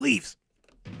Leaves.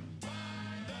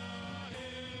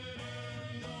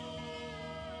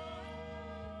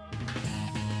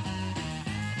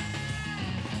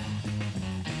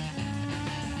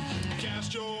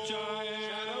 Cast your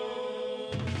shadow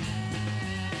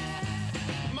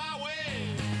my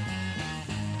way.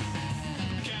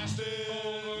 Cast it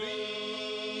over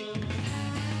me.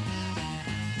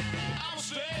 I'll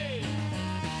stay.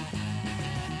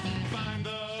 Find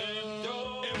the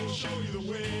door. It will show you the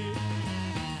way.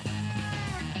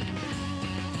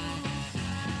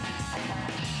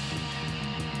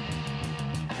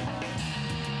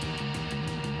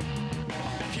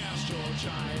 Cast your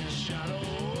giant shadow.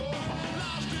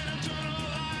 Lost in eternal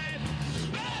light.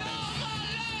 Let all my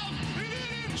love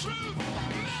and in truth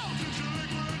melt into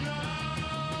liquid now.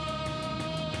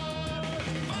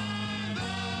 Find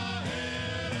the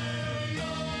hidden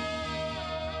door.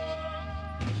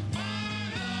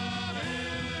 Find the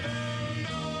hidden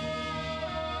door.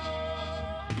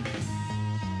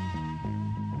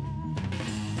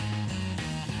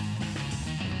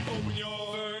 Open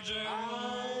your virgin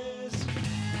eyes.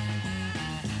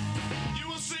 You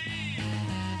will see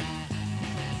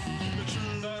the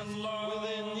truth that's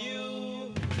within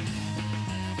you,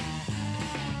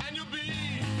 and you'll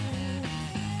be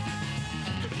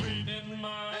complete in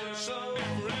mind and so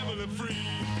forever live free.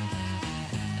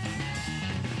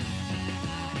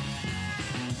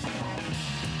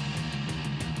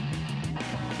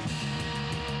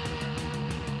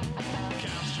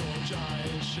 Cast your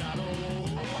giant shadow,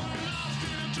 lost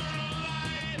in eternal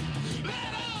light.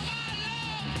 Let all my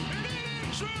love and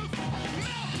in truth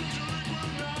melt into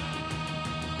liquid now.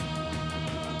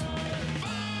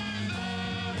 Find the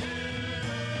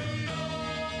hidden door.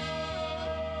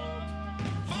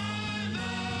 Find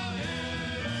the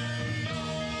hidden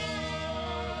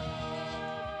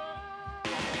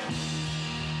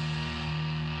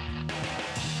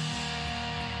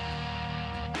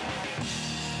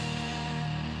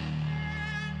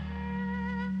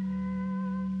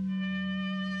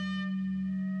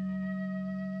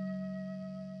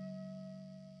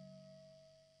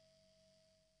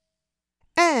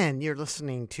And you're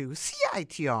listening to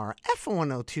CITR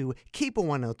F102, Cable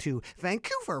 102,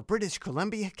 Vancouver, British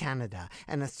Columbia, Canada.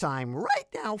 And it's time right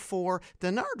now for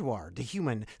the Nardwuar, the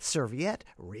Human Serviette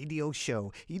Radio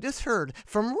Show. You just heard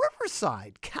from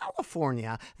Riverside,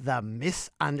 California, The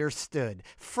Misunderstood,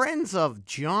 Friends of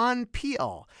John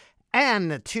Peel,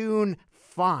 and the tune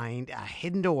Find a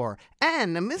Hidden Door.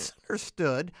 And The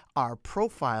Misunderstood are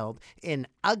profiled in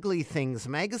Ugly Things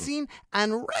magazine,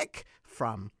 and Rick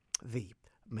from The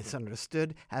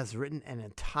Misunderstood has written an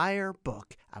entire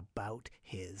book about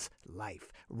his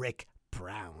life. Rick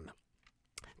Brown.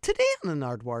 Today on the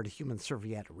Nardwuar, the Human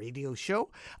Serviette Radio Show,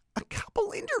 a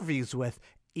couple interviews with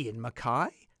Ian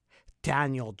MacKaye,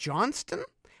 Daniel Johnston,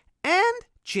 and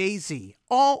Jay-Z.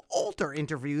 All older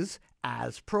interviews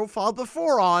as profiled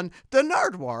before on the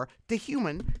Nardwuar, the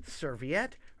Human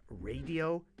Serviette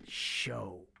Radio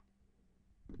Show.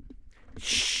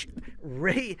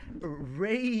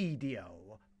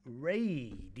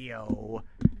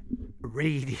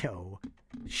 Radio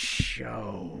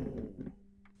Show.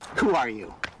 Who are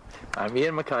you? I'm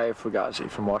Ian MacKaye Fugazi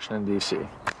from Washington, D.C.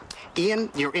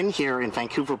 Ian, you're in here in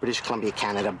Vancouver, British Columbia,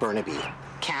 Canada, Burnaby,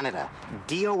 Canada.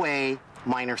 DOA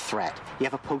minor threat. You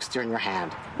have a poster in your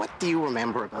hand. What do you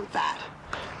remember about that?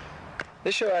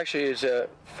 This show actually is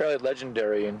fairly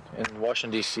legendary in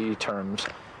Washington, D.C. terms.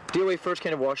 DOA first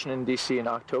came to Washington, D.C. in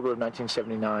October of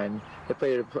 1979. They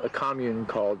played a commune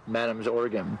called Madam's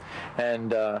Oregon.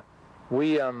 And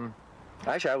actually,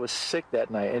 I was sick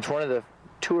that night. It's one of the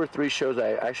 2 or 3 shows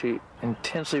I actually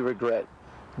intensely regret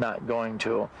not going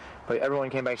to. But everyone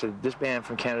came back and said, this band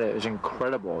from Canada is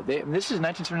incredible. This is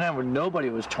 1979 where nobody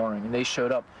was touring, and they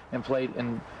showed up and played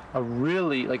in a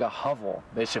really, like a hovel,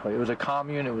 basically. It was a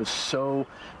commune. It was so,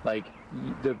 like,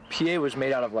 the PA was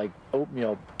made out of, like,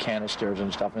 oatmeal canisters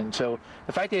and stuff. And so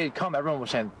the fact they had come, everyone was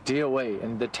saying DOA.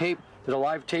 And the tape, there's a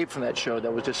live tape from that show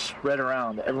that was just spread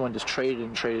around. Everyone just traded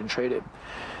and traded and traded.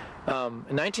 In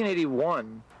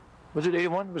 1981, was it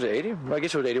 81? Was it 80? Well, I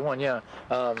guess it was 81, yeah.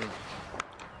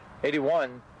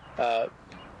 81,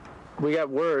 we got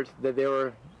word that they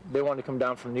wanted to come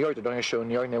down from New York. They're doing a show in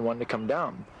New York, and they wanted to come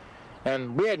down.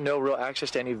 And we had no real access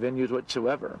to any venues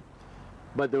whatsoever.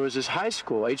 But there was this high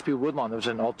school, HB Woodlawn, that was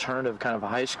an alternative kind of a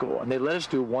high school, and they let us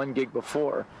do 1 gig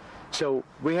before. So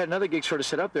we had another gig sort of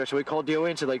set up there, so we called DOA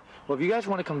and said, like, well, if you guys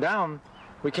want to come down,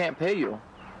 we can't pay you.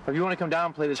 If you want to come down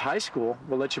and play this high school,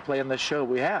 we'll let you play on this show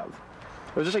we have.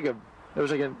 It was just like it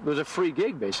was a free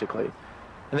gig, basically.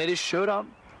 And they just showed up,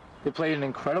 They played an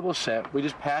incredible set. We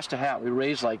just passed a hat. We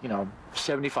raised like,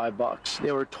 $75.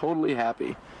 They were totally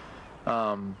happy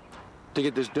to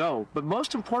get this dough. But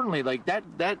most importantly, like that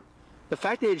the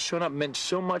fact that they had shown up meant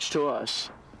so much to us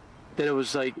that it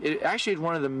was like, it actually is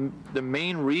one of the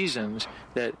main reasons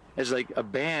that as like a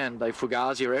band like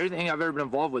Fugazi or everything I've ever been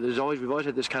involved with, we've always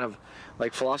had this kind of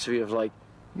like philosophy of like,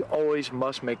 you always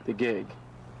must make the gig.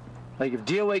 Like if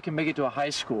DOA can make it to a high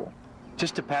school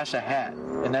just to pass a hat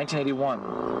in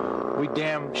 1981, we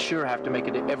damn sure have to make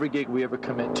it to every gig we ever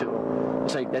commit to.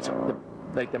 It's like, that's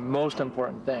the most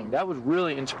important thing. That was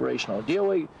really inspirational.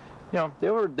 DOA, they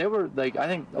were like, I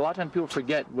think a lot of times people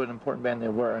forget what an important band they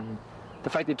were, and the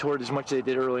fact they toured as much as they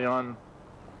did early on,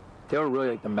 they were really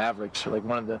like the Mavericks, or like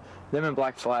them and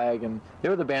Black Flag, and they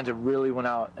were the bands that really went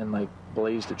out and like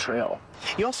blazed the trail.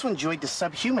 You also enjoyed the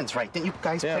Subhumans, right? Didn't you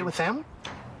guys play with them?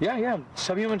 Yeah.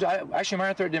 Subhumans, actually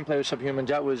Minor Threat didn't play with Subhumans.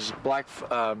 That was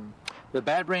the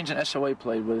Bad Brains and SOA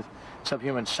played with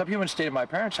Subhumans. Subhumans stayed at my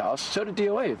parents' house. So did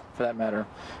DOA, for that matter.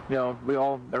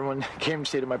 Everyone came and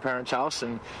stayed at my parents' house,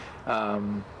 and I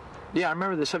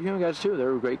remember the Subhuman guys too. They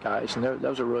were great guys, and that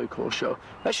was a really cool show.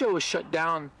 That show was shut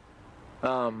down.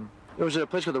 It was at a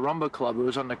place called the Rumba Club. It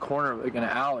was on the corner of like, an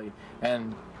alley,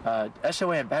 and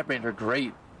SOA and Bad Brains are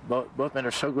great. Both men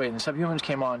are so great. And the Subhumans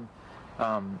came on,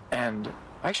 and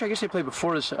actually I guess they played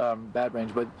before this Bad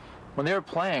Brains, but when they were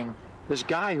playing, this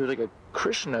guy who was like a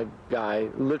Krishna guy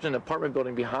who lived in an apartment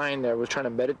building behind there was trying to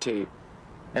meditate,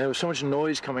 and there was so much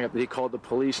noise coming up that he called the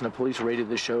police, and the police raided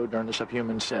the show during the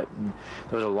Subhuman set, and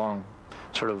there was a long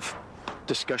sort of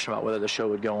discussion about whether the show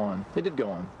would go on. They did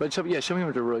go on. But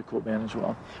Subhumans are a really cool band as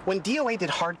well. When DOA did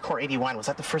Hardcore 81, was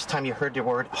that the first time you heard the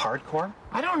word hardcore?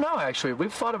 I don't know, actually.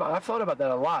 I've thought about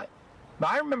that a lot.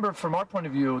 But I remember from our point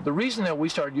of view, the reason that we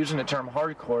started using the term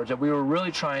hardcore is that we were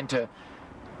really trying to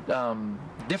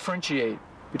differentiate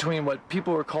between what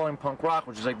people were calling punk rock,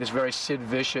 which is like this very Sid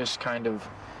Vicious kind of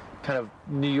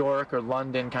New York or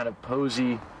London kind of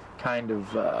posy kind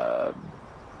of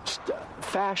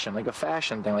fashion, like a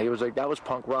fashion thing. Like it was like, that was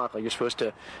punk rock. Like you're supposed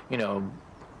to,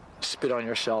 spit on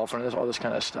yourself and all this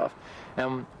kind of stuff.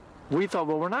 And we thought,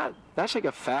 well, we're not. That's like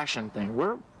a fashion thing.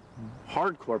 We're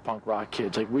hardcore punk rock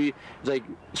kids.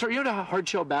 So you know how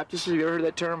Hardshell Baptist is? Have you ever heard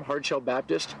that term, Hardshell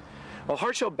Baptist? Well,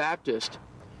 Hardshell Baptist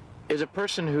is a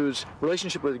person whose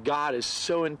relationship with God is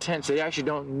so intense they actually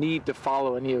don't need to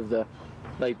follow any of the,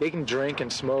 like they can drink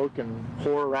and smoke and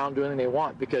whore around, do anything they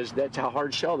want because that's how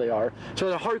hard shell they are. So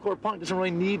the hardcore punk doesn't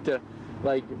really need to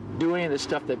like do any of the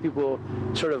stuff that people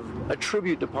sort of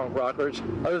attribute to punk rockers,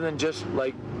 other than just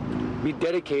like be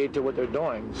dedicated to what they're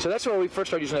doing. So that's why we first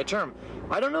started using that term.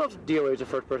 I don't know if DOA is the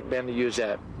first band to use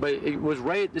that, but it was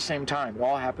right at the same time. It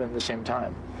all happened at the same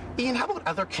time. Ian, how about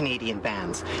other Canadian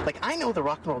bands? Like, I know the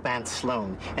rock and roll band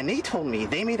Sloan, and they told me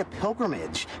they made a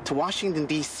pilgrimage to Washington,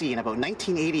 D.C. in about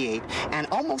 1988 and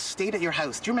almost stayed at your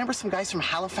house. Do you remember some guys from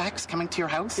Halifax coming to your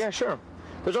house? Yeah, sure.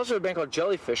 There's also a band called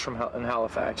Jellyfish in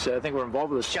Halifax. I think we're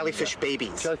involved with this. Jellyfish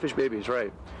Babies. Jellyfish Babies,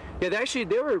 right. Yeah,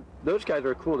 those guys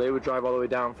were cool. They would drive all the way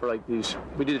down for like these,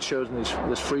 we did shows in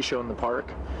this free show in the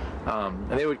park.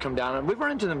 And they would come down, and we've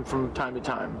run into them from time to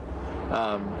time.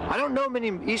 I don't know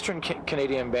many Eastern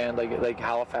Canadian bands like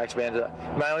Halifax bands.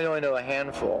 I only know a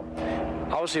handful.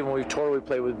 Obviously, when we've toured, we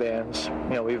play with bands.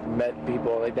 We've met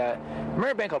people like that. I remember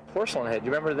a band called Porcelain Head. Do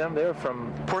you remember them? They were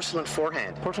from Porcelain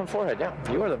Forehead. Porcelain Forehead.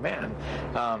 Yeah, you are the man.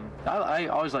 I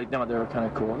always liked them. They were kind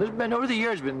of cool. There's been over the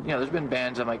years there's been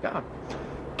bands I'm like, of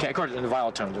course, and the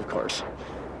Violetones, of course.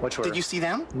 Did you see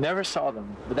them? Never saw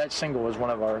them, but that single was one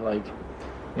of our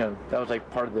that was like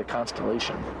part of the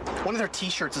constellation. One of their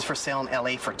T-shirts is for sale in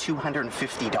LA for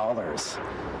 $250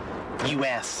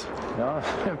 US. No,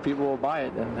 people will buy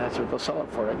it, and that's what they'll sell it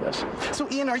for, I guess. So,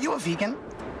 Ian, are you a vegan?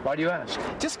 Why do you ask?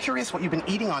 Just curious what you've been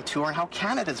eating on tour and how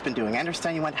Canada's been doing. I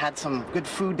understand you had some good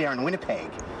food there in Winnipeg.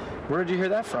 Where did you hear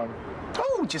that from?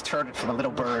 Oh, just heard it from a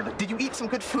little bird. Did you eat some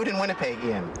good food in Winnipeg,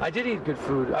 Ian? I did eat good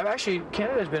food.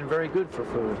 Canada's been very good for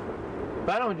food.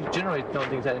 But I generally don't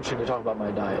think it's that interesting to talk about my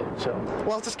diet, so.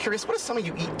 Well, just curious, what is something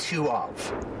you eat two of?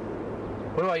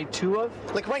 What do I eat two of?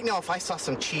 Like right now, if I saw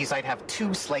some cheese, I'd have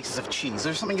 2 slices of cheese. Is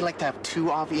there something you like to have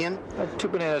 2 of, Ian? 2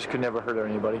 bananas could never hurt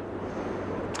anybody.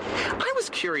 I was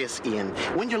curious, Ian,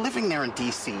 when you're living there in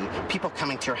D.C., people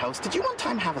coming to your house, did you one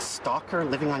time have a stalker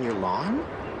living on your lawn?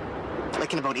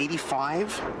 Like in about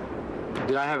 85?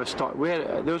 Did I have a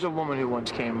stalker? There was a woman who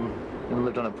once came and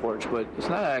lived on a porch, but it's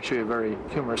not actually a very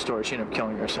humorous story. She ended up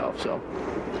killing herself, so.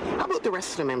 How about the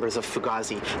rest of the members of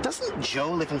Fugazi? Doesn't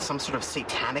Joe live in some sort of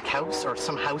satanic house, or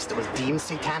some house that was deemed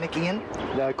satanic, Ian?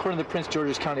 According to the Prince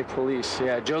George's County Police,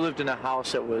 Joe lived in a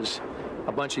house that was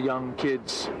a bunch of young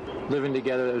kids living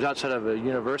together. It was outside of a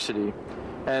university.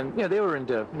 And, they were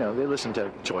into, they listened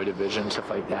to Joy Division and stuff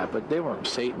like that, but they weren't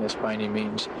Satanists by any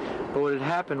means. But what had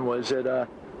happened was that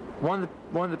one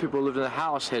of the people who lived in the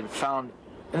house had found,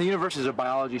 in the university's a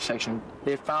biology section,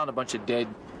 they had found a bunch of dead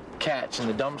cats in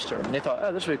the dumpster. And they thought,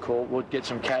 oh, this would be cool. We'll get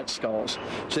some cat skulls.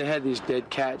 So they had these dead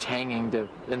cats hanging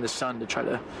in the sun to try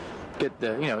to get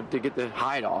the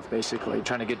hide off, basically,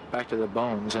 trying to get back to the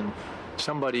bones. And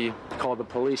somebody called the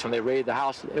police when they raided the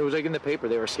house. It was like in the paper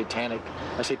they were a satanic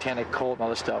cult and all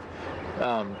this stuff.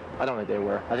 I don't think they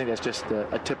were. I think that's just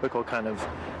a typical kind of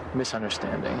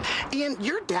misunderstanding. Ian,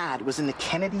 your dad was in the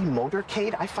Kennedy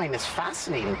motorcade. I find this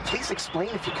fascinating. Please explain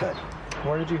if you could.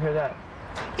 Where did you hear that?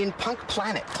 In Punk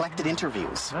Planet, collected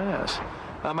interviews. Oh, yes.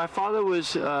 My father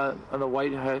was on the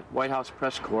White House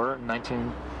press corps in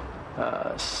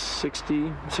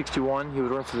 61. He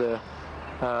was working for the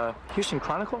Houston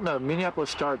Chronicle? No,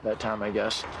 Minneapolis Star at that time, I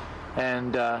guess.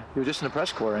 And he was just in the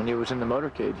press corps, and he was in the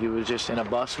motorcade. He was just in a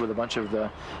bus with a bunch of the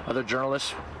other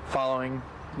journalists following,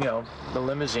 the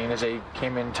limousine as they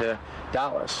came into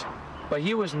Dallas. But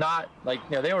he was not,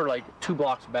 they were 2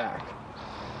 blocks back.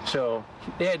 So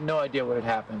they had no idea what had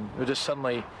happened. It was just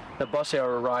suddenly, the bus they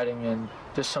were riding in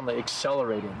just suddenly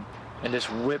accelerated and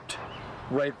just whipped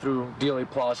right through Dealey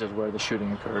Plaza where the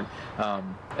shooting occurred.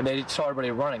 And they saw everybody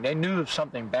running. They knew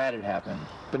something bad had happened,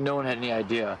 but no one had any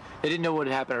idea. They didn't know what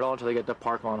had happened at all until they got to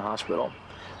Parkland Hospital.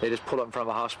 They just pulled up in front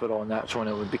of a hospital, and that's when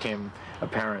it became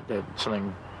apparent that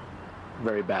something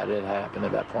very bad had happened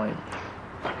at that point.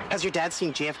 Has your dad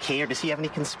seen JFK, or does he have any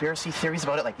conspiracy theories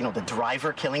about it, like, the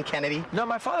driver killing Kennedy? No,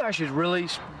 my father actually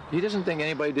he doesn't think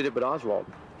anybody did it but Oswald.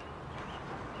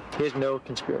 He has no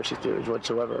conspiracy theories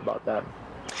whatsoever about that.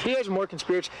 He has more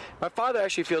conspiracy. My father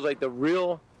actually feels like the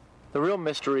real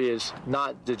mystery is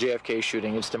not the JFK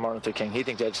shooting, it's the Martin Luther King. He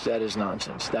thinks that is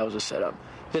nonsense. That was a setup.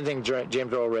 He didn't think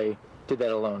James Earl Ray did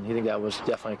that alone. He thinks that was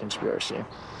definitely a conspiracy.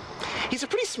 He's a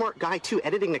pretty smart guy, too,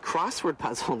 editing the crossword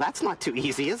puzzle. That's not too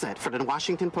easy, is it, for the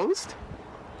Washington Post?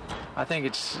 I think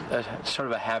it's sort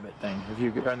of a habit thing. If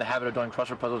you're in the habit of doing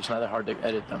crossword puzzles, it's not that hard to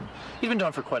edit them. He's been doing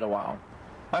it for quite a while.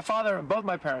 Both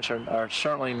my parents are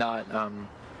certainly not,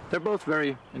 they're both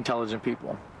very intelligent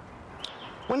people.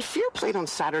 When Fear played on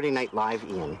Saturday Night Live,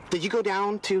 Ian, did you go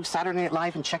down to Saturday Night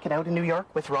Live and check it out in New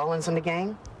York with Rollins and the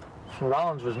gang?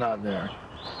 Rollins was not there.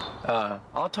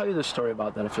 I'll tell you the story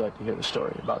about that if you'd like to hear the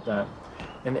story about that.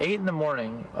 In 8 in the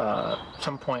morning,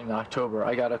 some point in October,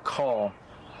 I got a call.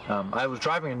 I was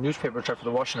driving a newspaper truck for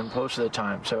the Washington Post at the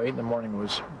time, so 8 in the morning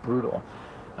was brutal.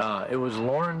 It was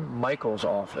Lorne Michaels'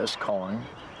 office calling,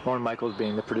 Lorne Michaels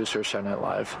being the producer of Saturday Night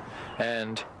Live.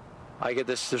 And I get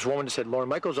this woman that said, "Lorne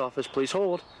Michaels' office, please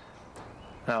hold."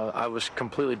 Now, I was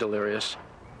completely delirious.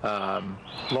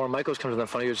 Lorne Michaels comes on the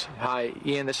phone. He goes, "Hi,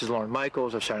 Ian, this is Lorne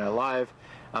Michaels of Saturday Night Live.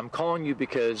 I'm calling you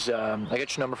because I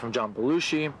got your number from John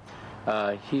Belushi.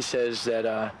 He says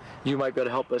that you might be able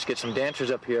to help us get some dancers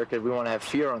up here because we want to have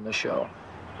Fear on the show."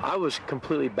 I was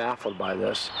completely baffled by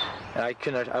this. And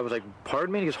I was like,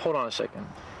 "Pardon me?" And he goes, "Hold on a second."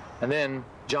 And then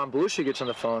John Belushi gets on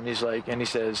the phone. He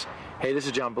says, "Hey, this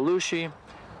is John Belushi.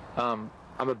 I'm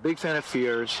a big fan of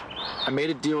Fear's. I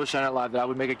made a deal with Saturday Night Live that I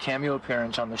would make a cameo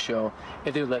appearance on the show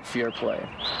if they would let Fear play.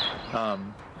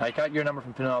 I got your number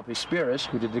from Penelope Spheris,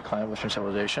 who did Decline of Western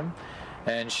Civilization,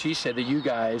 and she said that you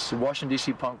guys, the Washington,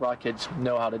 D.C. punk rock kids,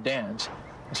 know how to dance.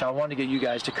 And so I wanted to get you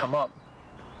guys to come up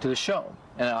to the show,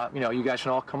 and you guys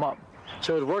can all come up."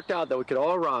 So it worked out that we could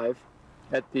all arrive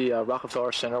at the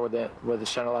Rockefeller Center where the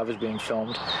Saturday Night Live is being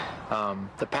filmed.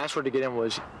 The password to get in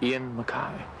was Ian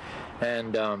MacKaye.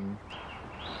 And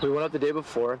we went up the day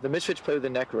before. The Misfits played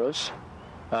with the Necros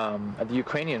at the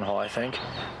Ukrainian Hall, I think.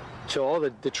 So all the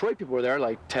Detroit people were there,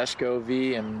 like Tesco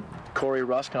V and Corey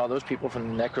Rusk and all those people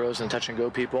from the Necros and Touch and Go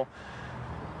people.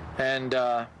 And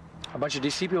a bunch of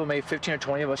DC people, maybe 15 or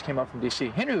 20 of us came up from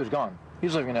DC. Henry was gone. He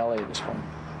was living in LA at this point.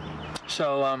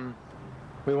 So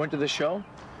we went to the show.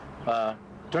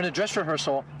 During the dress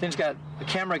rehearsal, the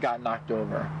camera got knocked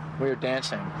over. We were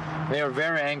dancing. They were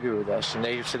very angry with us, and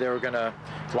they said they were going to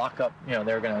lock up, they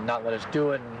were going to not let us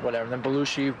do it and whatever. And then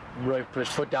Belushi really put his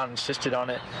foot down and insisted on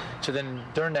it. So then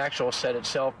during the actual set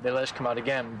itself, they let us come out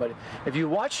again. But if you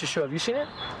watch the show, have you seen it?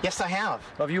 Yes, I have.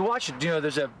 Well, if you watch it, during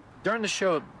the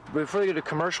show, before they go to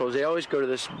commercials, they always go to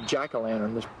this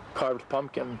jack-o'-lantern, this carved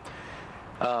pumpkin.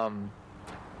 Well,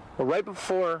 right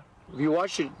before, if you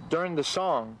watch it during the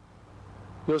song,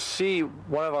 you'll see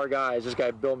one of our guys, this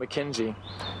guy Bill McKenzie,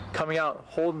 coming out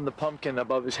holding the pumpkin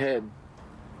above his head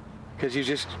because he's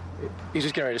just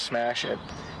getting ready to smash it.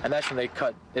 And that's when they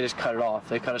just cut it off.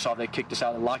 They cut us off. They kicked us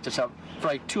out. They locked us up for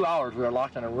like 2 hours. We were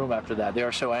locked in a room after that. They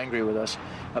were so angry with us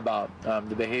about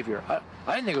the behavior. I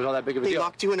didn't think it was all that big of a deal. They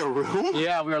locked you in a room?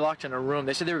 Yeah, we were locked in a room.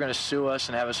 They said they were going to sue us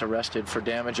and have us arrested for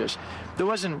damages. There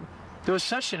was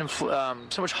such so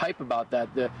much hype about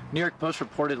that. The New York Post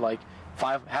reported like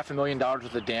 $500,000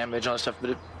 worth of damage and all that stuff, but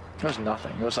it was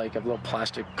nothing. It was like a little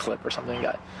plastic clip or something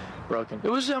got broken. It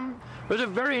was a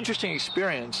very interesting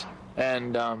experience,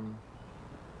 and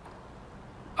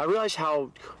I realized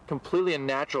how completely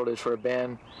unnatural it is for a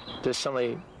band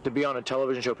to be on a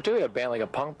television show, particularly a band like a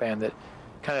punk band that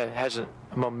kind of has a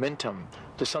momentum,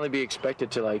 to suddenly be expected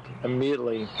to like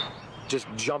immediately just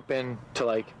jump into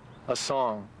like a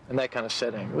song in that kind of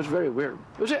setting. It was very weird.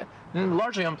 It was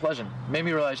largely unpleasant. Made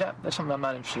me realize that's something I'm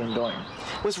not interested in doing.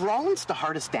 Was Rollins the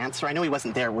hardest dancer? I know he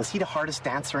wasn't there. Was he the hardest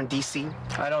dancer in D.C.?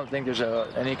 I don't think there's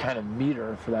any kind of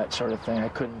meter for that sort of thing. I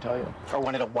couldn't tell you. Or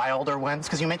one of the wilder ones?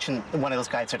 Because you mentioned one of those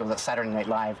guys sort of Saturday Night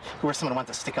Live. Who were some of the ones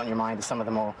that stick out in your mind as some of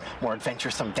the more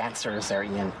adventuresome dancers there,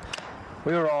 Ian?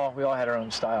 We all had our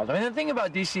own styles. I mean, the thing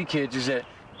about D.C. kids is that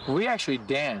we actually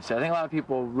danced. I think a lot of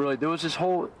people really... There was this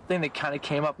whole thing that kind of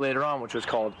came up later on, which was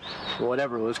called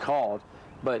whatever it was called.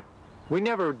 But we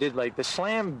never did, like, the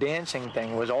slam dancing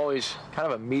thing was always kind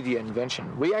of a media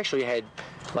invention. We actually had,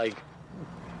 like,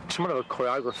 somewhat of a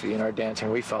choreography in our dancing,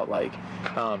 we felt like.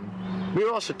 We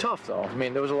were also tough, though. I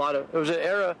mean, it was an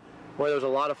era where there was a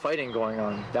lot of fighting going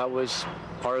on. That was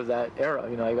part of that era.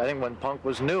 You know, I think when punk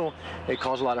was new, it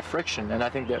caused a lot of friction. And I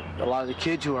think that a lot of the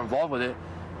kids who were involved with it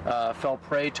fell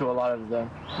prey to a lot of the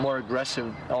more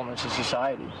aggressive elements of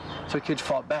society. So kids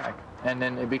fought back, and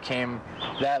then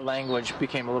that language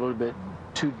became a little bit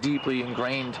too deeply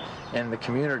ingrained in the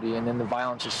community, and then the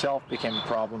violence itself became a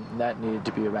problem, and that needed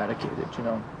to be eradicated, you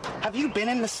know. Have you been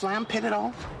in the slam pit at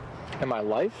all? In my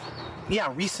life?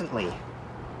 Yeah, recently.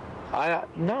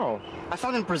 No. I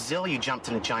thought in Brazil you jumped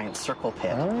in a giant circle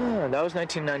pit. Ah, that was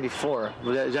 1994.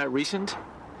 Is that recent?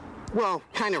 Well,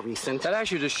 kind of recent. That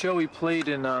actually was a show we played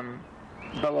in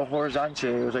Belo Horizonte.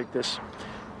 It was like this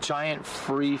giant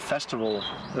free festival.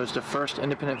 It was the first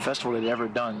independent festival they'd ever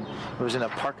done. It was in a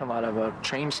parking lot of a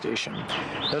train station.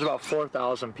 There was about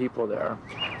 4,000 people there.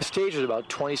 The stage was about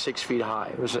 26 feet high.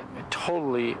 It was a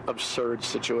totally absurd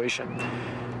situation.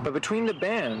 But between the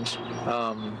bands,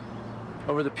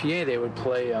 over the PA they would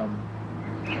play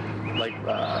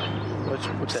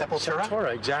what's that? Sepultura?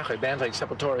 Sepultura, exactly. Bands like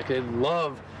Sepultura, they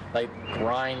love like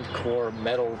grindcore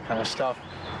metal kind of stuff.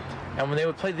 And when they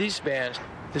would play these bands,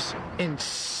 this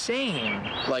insane,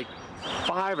 like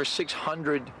 500 or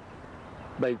 600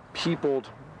 like peopled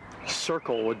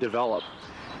circle would develop.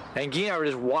 And Guy and I were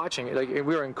just watching, like we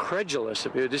were incredulous.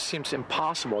 It just seems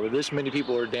impossible that this many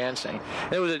people were dancing.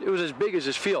 And it was as big as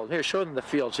this field. Here, show them the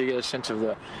field so you get a sense of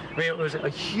it was a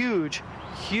huge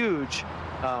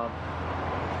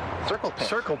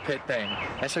circle pit thing.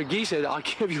 And so Guy said, "I'll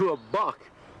give you $1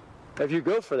 if you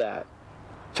go for that."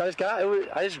 So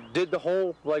I just did the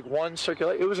whole like one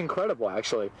circulation. It was incredible,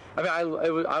 actually. I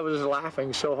mean, I was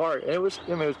laughing so hard, and it was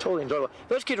totally enjoyable.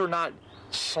 Those kids were not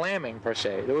slamming per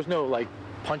se. There was no like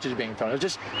punches being thrown. It was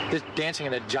just dancing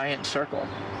in a giant circle.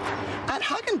 At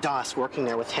Haagen-Dazs, working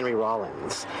there with Henry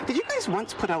Rollins, did you guys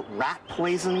once put out rat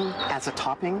poison as a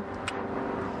topping?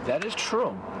 That is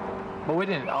true. But we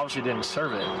obviously didn't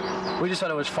serve it. We just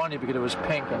thought it was funny because it was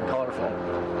pink and colorful.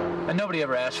 And nobody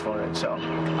ever asked for it, so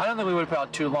I don't think we would have put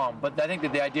out too long, but I think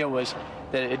that the idea was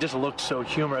that it just looked so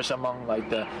humorous among like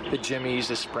the jimmies,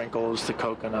 the sprinkles, the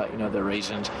coconut, the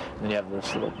raisins, and then you have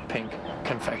this little pink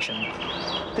confection.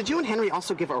 Did you and Henry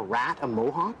also give a rat a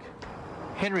mohawk?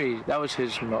 Henry, that was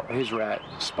his rat,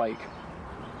 Spike.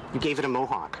 You gave it a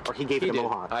mohawk, or he gave it a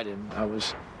mohawk? I didn't.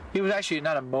 He was actually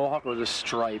not a mohawk, it was a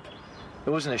stripe. It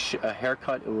wasn't a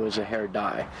haircut, it was a hair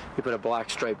dye. He put a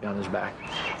black stripe down his back.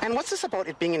 And what's this about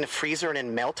it being in the freezer and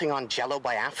then melting on Jell-O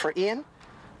by Afra, Ian?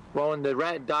 Well, when the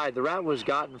rat died, the rat was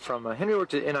gotten from... Henry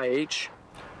worked at NIH,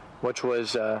 which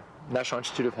was National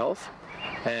Institute of Health.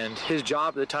 And his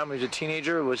job at the time when he was a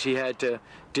teenager was he had to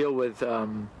deal with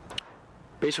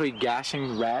basically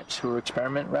gassing rats who were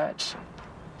experiment rats.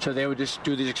 So they would just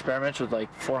do these experiments with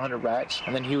like 400 rats,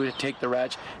 and then he would take the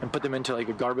rats and put them into like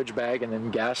a garbage bag and then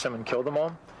gas them and kill them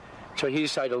all. So he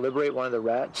decided to liberate one of the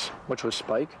rats, which was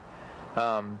Spike.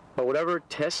 But whatever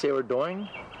tests they were doing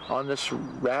on this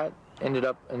rat ended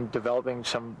up in developing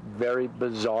some very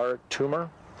bizarre tumor,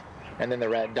 and then the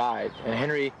rat died. And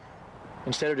Henry,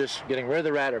 instead of just getting rid of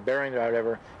the rat or burying the rat or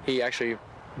whatever, he actually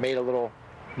made a little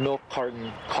milk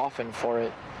carton coffin for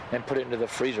it and put it into the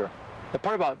freezer. The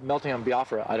part about melting on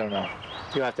Biafra, I don't know.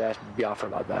 You'll have to ask Biafra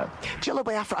about that. Jello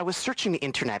Biafra, I was searching the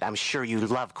internet. I'm sure you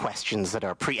love questions that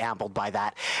are preambled by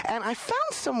that. And I found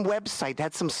some website that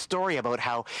had some story about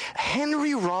how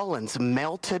Henry Rollins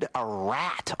melted a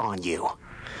rat on you.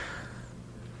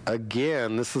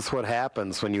 Again, this is what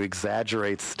happens when you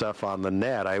exaggerate stuff on the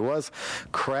net. I was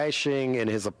crashing in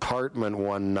his apartment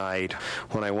one night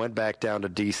when I went back down to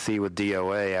D.C. with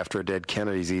DOA after Dead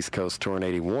Kennedy's East Coast tour in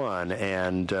 81,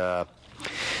 and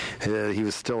he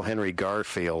was still Henry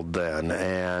Garfield then,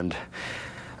 and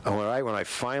when I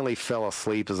finally fell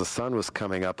asleep as the sun was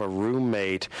coming up, a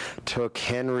roommate took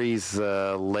Henry's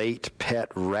late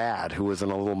pet rat, who was in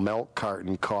a little milk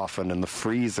carton coffin in the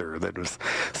freezer that was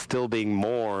still being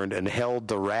mourned, and held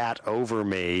the rat over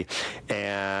me,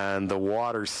 and the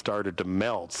water started to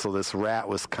melt. So this rat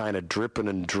was kind of dripping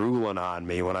and drooling on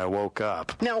me when I woke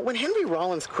up. Now, when Henry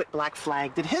Rollins quit Black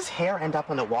Flag, did his hair end up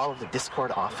on the wall of the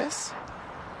Discord office?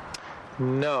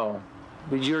 No,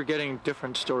 but you're getting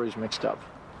different stories mixed up.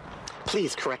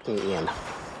 Please correct me, Ian.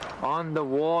 On the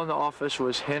wall in the office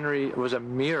was a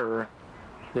mirror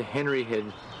that Henry had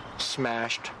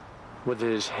smashed with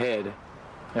his head,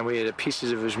 and we had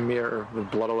pieces of his mirror with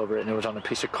blood all over it, and it was on a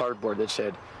piece of cardboard that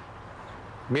said,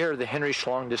 "Mirror that Henry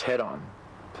schlonged his head on,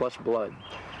 plus blood."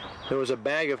 There was a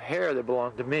bag of hair that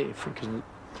belonged to me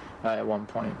at one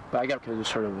point, but I got it because it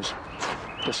sort of was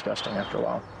disgusting after a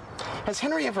while. Has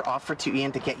Henry ever offered to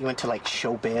Ian to get you into, like,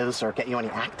 showbiz or get you any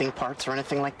acting parts or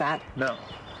anything like that? No.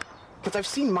 Because I've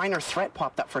seen Minor Threat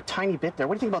popped up for a tiny bit there.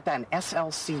 What do you think about that in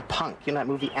SLC Punk? You know that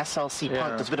movie SLC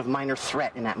Punk? There's a bit of Minor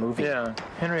Threat in that movie. Yeah,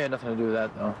 Henry had nothing to do with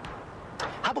that, though.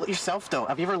 How about yourself, though?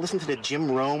 Have you ever listened to the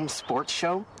Jim Rome sports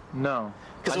show? No.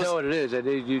 I know what it is.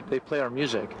 They play our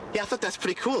music. Yeah, I thought that's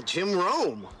pretty cool. Jim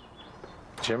Rome.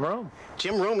 Jim Rome.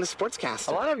 Jim Rome, the sportscaster.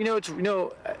 A lot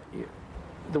of,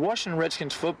 the Washington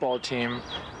Redskins football team,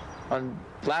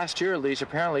 last year at least,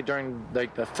 apparently during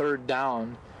like the third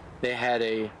down,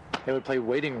 they would play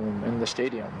waiting room in the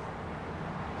stadium.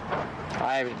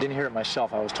 I didn't hear it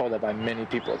myself. I was told that by many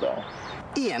people, though.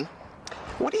 Ian,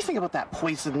 what do you think about that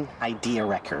Poison Idea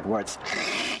record where it's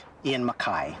Ian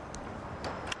MacKaye?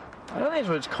 I don't think it's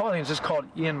what it's called. I think it's just called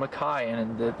Ian MacKaye,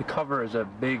 and the cover is a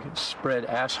big spread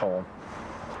asshole.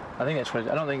 I think that's what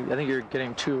I think you're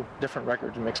getting two different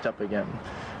records mixed up again.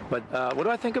 But what do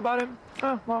I think about him?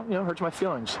 Oh, well, hurts my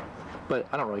feelings. But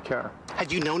I don't really care.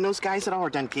 Had you known those guys at all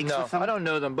or done gigs with them? No, I don't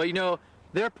know them. But,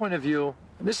 their point of view,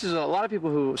 this is a lot of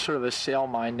people who sort of assail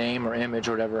my name or image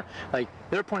or whatever. Like,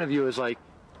 their point of view is like,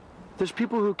 there's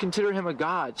people who consider him a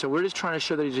god, so we're just trying to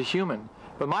show that he's a human.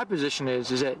 But my position is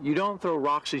that you don't throw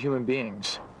rocks at human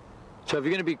beings. So if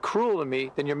you're going to be cruel to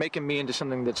me, then you're making me into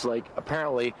something that's like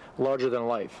apparently larger than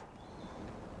life.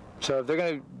 So if they're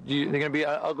going to be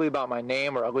ugly about my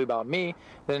name or ugly about me,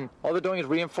 then all they're doing is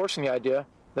reinforcing the idea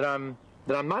that I'm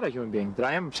not a human being, that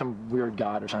I am some weird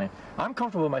god or something. I'm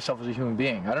comfortable with myself as a human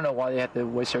being. I don't know why they have to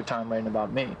waste their time writing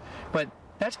about me. But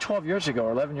that's 12 years ago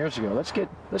or 11 years ago. Let's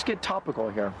get topical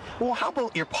here. Well, how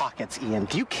about your pockets, Ian?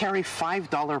 Do you carry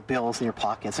 $5 bills in your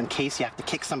pockets in case you have to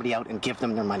kick somebody out and give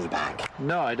them their money back?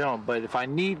 No, I don't. But if I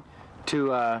need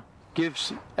to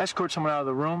escort someone out of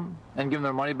the room and give them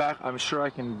their money back, I'm sure I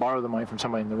can borrow the money from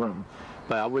somebody in the room.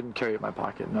 But I wouldn't carry it in my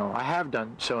pocket, no. I have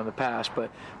done so in the past,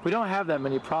 but we don't have that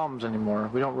many problems anymore.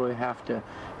 We don't really have to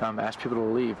ask people to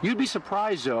leave. You'd be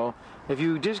surprised, though, if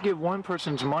you just give one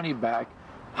person's money back,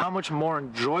 how much more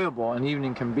enjoyable an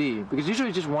evening can be. Because usually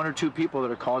it's just one or two people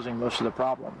that are causing most of the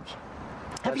problems.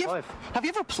 Have you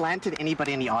ever planted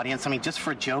anybody in the audience, just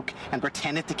for a joke, and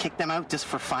pretended to kick them out just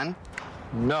for fun?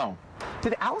 No.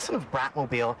 Did Allison of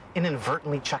Bratmobile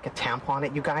inadvertently chuck a tampon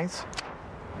at you guys?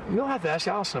 You'll have to ask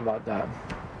Allison about that.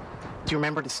 Do you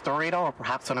remember the story at all, or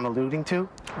perhaps what I'm alluding to?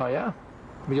 Oh, yeah.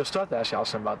 But you'll still have to ask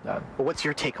Allison about that. Well, what's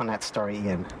your take on that story,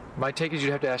 Ian? My take is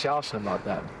you'd have to ask Allison about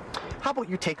that. How about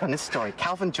your take on this story?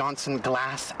 Calvin Johnson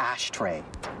glass ashtray.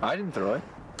 I didn't throw it.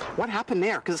 What happened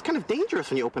there? Because it's kind of dangerous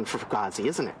when you open for Fugazi,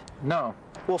 isn't it? No.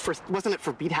 Well, wasn't it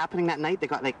for Beat happening that night?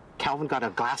 Calvin got a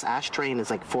glass ashtray in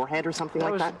his forehead or something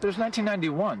like that? It was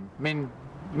 1991.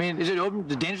 I mean, is it open?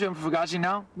 The danger open for Fugazi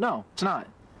now? No, it's not.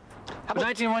 But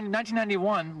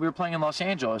 1991, we were playing in Los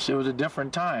Angeles. It was a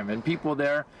different time, and people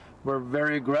there were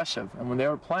very aggressive. And when they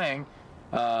were playing,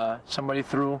 somebody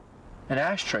threw an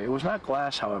ashtray. It was not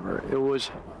glass, however. It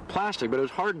was plastic, but it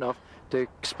was hard enough to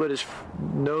split his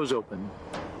nose open.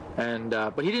 And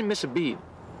but he didn't miss a beat,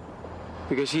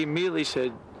 because he immediately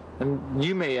said, and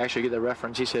you may actually get the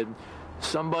reference, he said,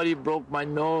 "Somebody broke my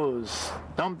nose,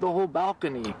 dumped the whole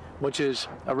balcony," which is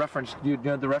a reference. Do you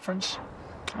know the reference?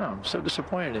 Oh, I'm so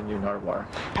disappointed in you, Nardwuar.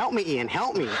 Help me, Ian.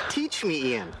 Help me. Teach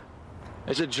me, Ian.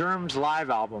 It's a Germs live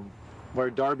album where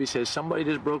Darby says, "Somebody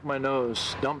just broke my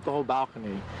nose, dumped the whole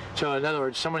balcony." So in other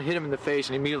words, someone hit him in the face,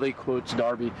 and immediately quotes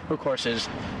Darby, who of course is,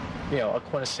 a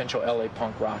quintessential LA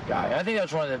punk rock guy. And I think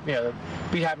that's one of the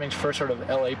Beat Happening's first sort of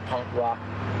LA punk rock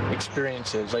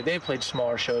experiences. Like, they played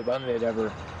smaller shows, but I don't think they'd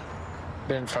ever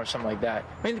been in front of something like that.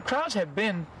 I mean, the crowds have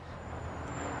been,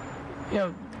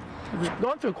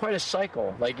 going through quite a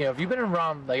cycle. Like, if you've been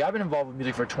around, like, I've been involved with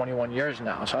music for 21 years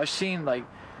now, so I've seen, like,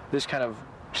 this kind of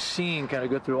scene kind of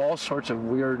go through all sorts of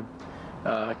weird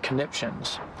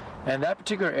conniptions. And that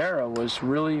particular era was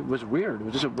weird. It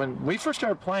was just, when we first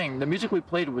started playing, the music we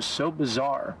played was so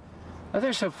bizarre. I think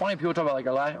it's so funny, people talk about, like,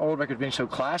 our old records being so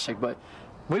classic, but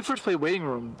when we first played Waiting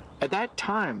Room, at that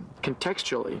time,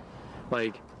 contextually,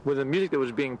 like, with the music that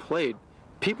was being played,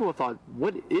 people thought,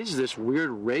 what is this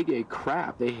weird reggae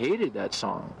crap? They hated that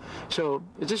song. So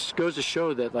it just goes to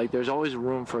show that, like, there's always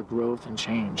room for growth and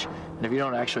change. And if you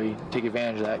don't actually take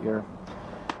advantage of that, you're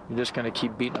just going to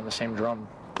keep beating on the same drum.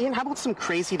 Ian, how about some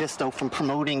craziness, though, from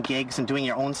promoting gigs and doing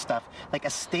your own stuff, like a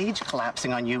stage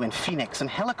collapsing on you in Phoenix and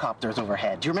helicopters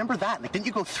overhead? Do you remember that? Like, didn't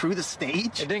you go through the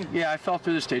stage? I fell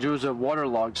through the stage. It was a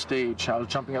waterlogged stage. I was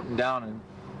jumping up and down, and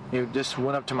it just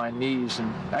went up to my knees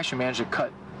and actually managed to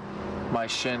cut my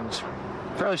shins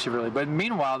fairly severely. But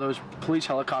meanwhile, there was a police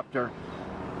helicopter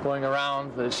going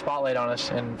around with a spotlight on us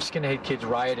and skinhead kids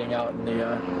rioting out in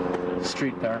the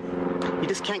street there. You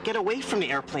just can't get away from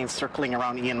the airplanes circling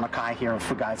around Ian MacKaye here of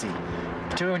Fugazi.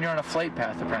 Particularly when you're on a flight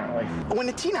path, apparently. When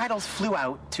the Teen Idols flew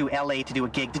out to LA to do a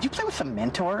gig, did you play with the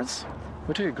Mentors?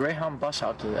 We took a Greyhound bus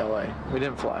out to LA. We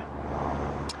didn't fly.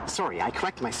 Sorry, I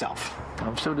correct myself.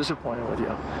 I'm so disappointed with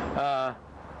you.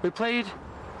 We played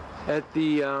at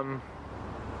the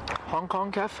Hong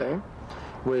Kong Cafe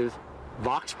with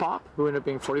Vox Pop, who ended up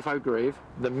being 45 Grave,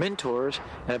 the Mentors,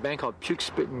 and a band called Puke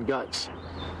Spit and Guts.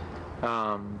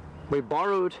 We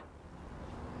borrowed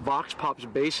Vox Pop's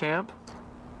bass amp.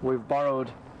 We've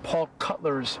borrowed Paul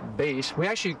Cutler's bass. We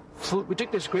actually we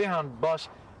took this Greyhound bus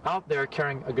out there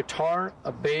carrying a guitar,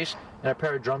 a bass, and a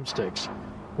pair of drumsticks.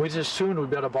 We just assumed we'd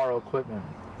be able to borrow equipment.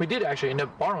 We did actually end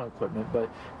up borrowing equipment, but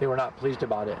they were not pleased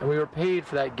about it. And we were paid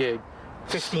for that gig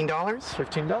 $15?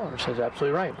 $15, that's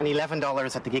absolutely right. And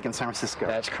 $11 at the gig in San Francisco.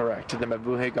 That's correct, at the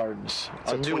MacKaye Gardens.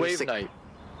 So A New Wave night.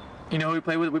 You know who we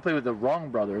played with? We played with the Wrong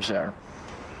Brothers there.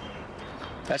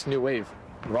 That's New Wave.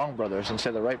 Wrong Brothers instead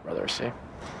of the Right Brothers, see?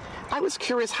 I was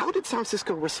curious, how did San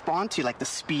Francisco respond to, like, the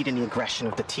speed and the aggression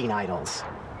of the Teen Idols?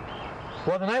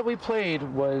 Well, the night we played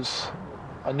was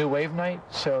a New Wave night,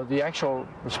 so the actual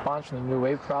response from the New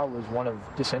Wave crowd was one of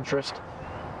disinterest.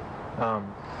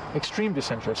 Extreme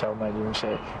disinterest, I might even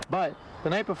say. But the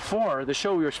night before, the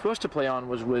show we were supposed to play on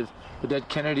was with the Dead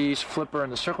Kennedys, Flipper,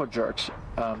 and the Circle Jerks.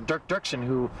 Dirk Dirksen,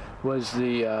 who was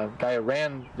the guy who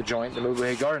ran the joint, the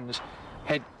MacKaye Gardens,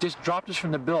 had just dropped us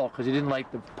from the bill because he didn't like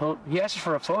the he asked us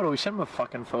for a photo. We sent him a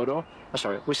fucking photo.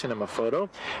 We sent him a photo,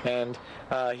 and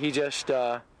he just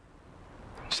said,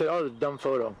 "Oh, the dumb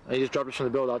photo." And he just dropped us from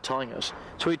the bill without telling us.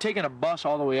 So we'd taken a bus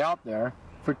all the way out there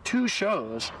for 2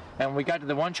 shows, and we got to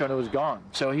the one show and it was gone.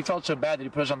 So he felt so bad that he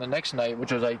put us on the next night,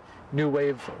 which was like New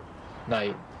Wave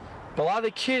night. But a lot of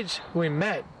the kids who we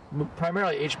met,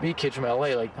 primarily HB kids from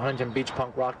LA, like the Huntington Beach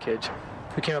punk rock kids,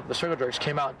 who came up with the Circle Jerks,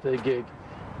 came out to the gig.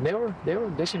 And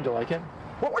they seemed to like it.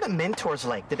 What were the Mentors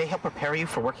like? Did they help prepare you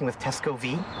for working with Tesco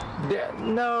V?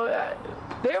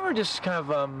 They were just kind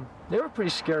of, they were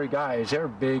pretty scary guys. They were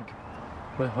big,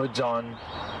 with hoods on.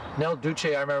 Nel Duce,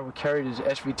 I remember, carried his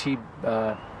SVT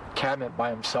cabinet by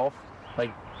himself,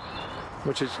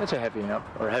 that's a heavy amp,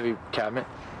 or a heavy cabinet.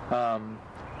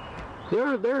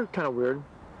 They're kind of weird.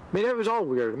 I mean, it was all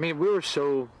weird. I mean, we were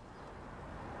so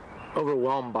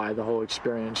overwhelmed by the whole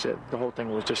experience that the whole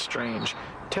thing was just strange.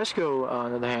 Tesco,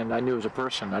 on the other hand, I knew as a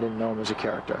person. I didn't know him as a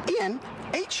character. Ian,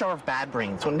 HR of Bad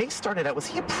Brains, when they started out, was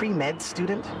he a pre-med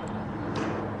student?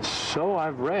 So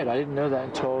I've read. I didn't know that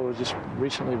until it was just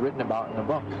recently written about in a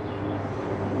book.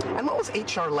 And what was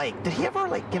HR like? Did he ever,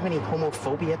 give any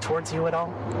homophobia towards you at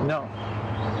all? No.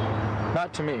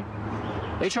 Not to me.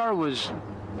 HR was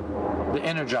the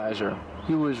energizer.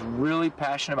 He was really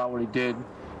passionate about what he did.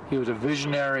 He was a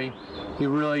visionary. He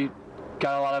really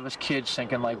got a lot of us kids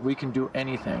thinking, we can do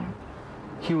anything.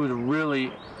 He was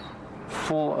really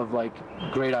full of,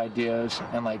 great ideas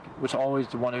and, was always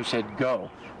the one who said,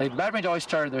 go. Bad Brains always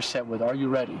started their set with, are you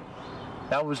ready?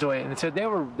 That was the way, and it said they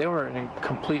were a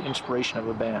complete inspiration of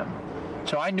a band.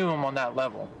 So I knew him on that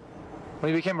level.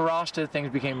 When he became a Rasta,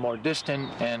 things became more distant,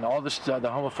 and all this, the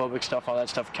homophobic stuff, all that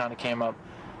stuff kind of came up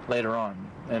later on.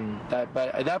 But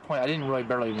at that point, I didn't really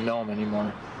barely know him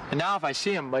anymore. And now if I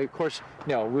see him, of course,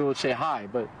 we would say hi,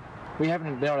 but we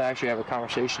haven't been able to actually have a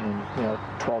conversation in,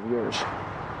 12 years.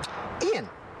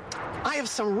 I have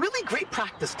some really great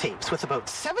practice tapes with about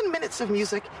 7 minutes of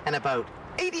music and about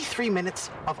 83 minutes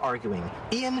of arguing.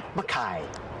 Ian MacKaye.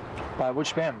 By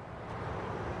which band?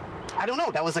 I don't know.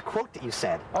 That was a quote that you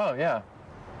said. Oh, yeah.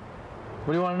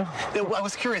 What do you want to know? I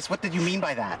was curious. What did you mean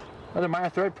by that? Well, they're Minor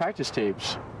Threat practice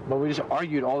tapes. But we just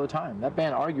argued all the time. That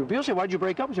band argued. People say, why'd you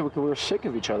break up? We said, because we were sick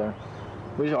of each other.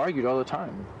 We just argued all the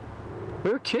time.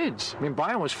 We were kids. I mean,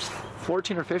 Brian was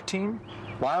 14 or 15.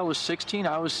 Lyle was 16.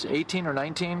 I was 18 or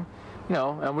 19. You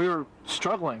know, and we were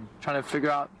struggling, trying to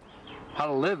figure out how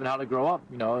to live and how to grow up,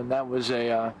 you know, and that was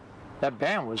that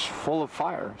band was full of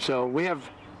fire. So we had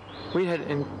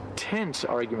intense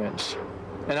arguments.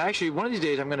 And actually, one of these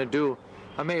days I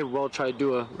may well try to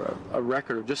do a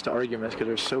record of just the arguments because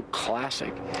they're so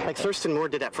classic. Like Thurston Moore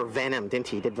did that for Venom, didn't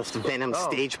he? He did this Venom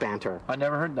stage banter. I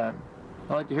never heard that.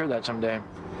 I'd like to hear that someday.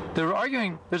 They were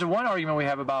arguing, there's one argument we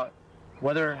have about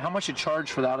how much to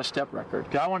charge for the out-of-step record.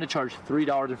 Because I wanted to charge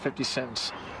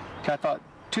 $3.50. I thought,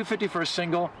 $250 for a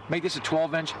single, make this a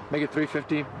 12-inch, make it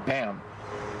 $350, bam.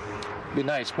 Be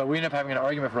nice, but we ended up having an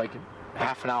argument for like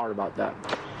half an hour about that.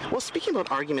 Well, speaking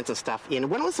about arguments and stuff, Ian,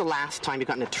 when was the last time you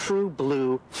got in a true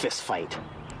blue fist fight?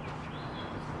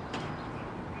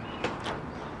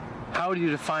 How do you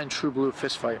define true blue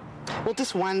fist fight? Well,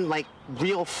 just one, like,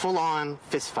 real full-on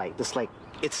fist fight. Just like,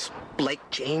 it's like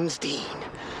James Dean.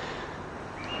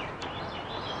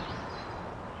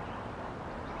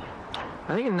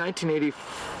 I think in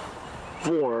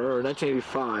 1984 or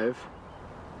 1985,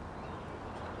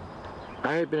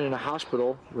 I had been in a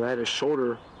hospital where I had a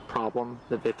shoulder problem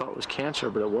that they thought was cancer,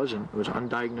 but it wasn't. It was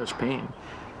undiagnosed pain.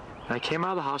 And I came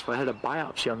out of the hospital. I had a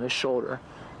biopsy on this shoulder.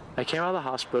 I came out of the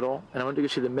hospital, and I went to go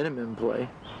see the Minutemen play.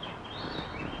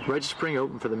 Red Spring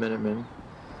opened for the Minutemen.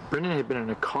 Brendan had been in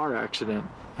a car accident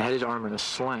and had his arm in a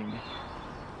sling.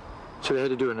 So they had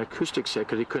to do an acoustic set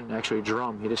because he couldn't actually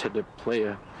drum. He just had to play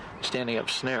a standing up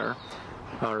snare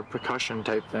or percussion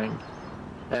type thing.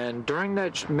 And during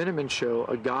that Minutemen show,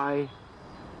 a guy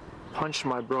punched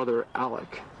my brother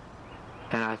Alec,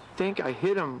 and I think I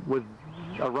hit him with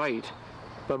a right,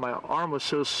 but my arm was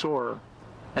so sore,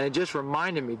 and it just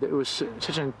reminded me that it was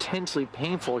such an intensely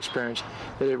painful experience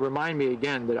that it reminded me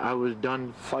again that I was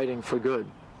done fighting for good,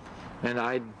 and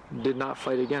I did not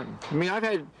fight again. I mean,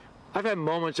 I've had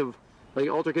moments of like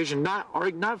altercation, not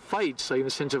fights, like in the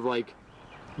sense of like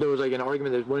there was like an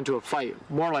argument that went into a fight,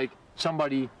 more like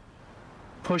somebody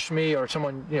pushed me or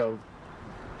someone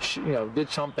did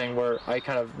something where I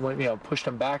kind of went, pushed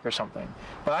them back or something.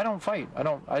 But I don't fight.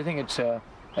 I think it's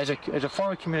as a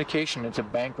form of communication, it's a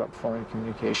bankrupt form of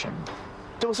communication.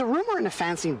 There was a rumor in the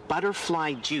fanzine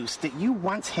Butterfly Juice that you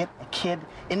once hit a kid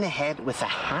in the head with a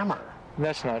hammer.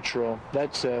 That's not true.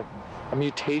 That's a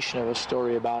mutation of a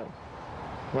story about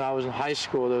when I was in high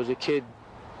school. There was a kid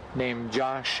named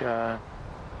Josh.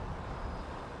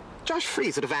 Josh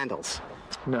Freeze of the Vandals.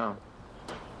 No.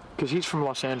 Because he's from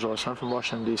Los Angeles. I'm from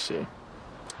Washington, D.C.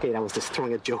 Okay, that was just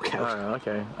throwing a joke out. Oh,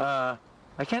 okay.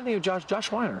 I can't think of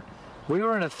Josh Weiner. We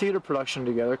were in a theater production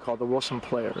together called the Wilson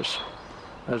Players.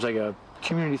 It was like a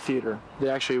community theater that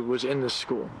actually was in this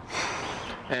school.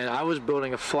 And I was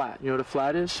building a flat. You know what a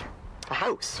flat is? A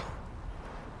house.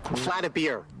 A flat of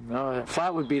beer. No, a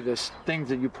flat would be this thing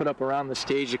that you put up around the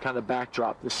stage to kind of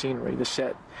backdrop the scenery, the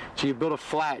set. So you build a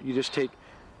flat,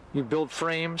 you build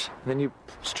frames, and then you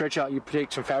stretch out, you take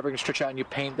some fabric and stretch out, and you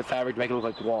paint the fabric to make it look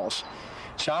like walls.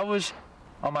 So I was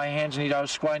on my hands and knees, I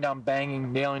was squatting down,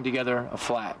 banging, nailing together a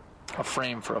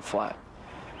frame for a flat.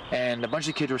 And a bunch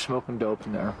of kids were smoking dope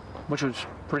in there, which was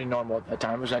pretty normal at that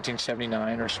time. It was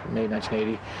 1979 or maybe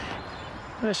 1980.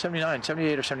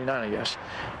 78 or 79, I guess.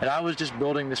 And I was just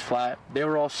building this flat. They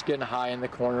were all getting high in the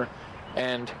corner.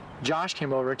 And Josh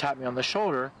came over and tapped me on the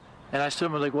shoulder. And I stood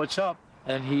and was like, "What's up?"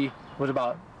 And he was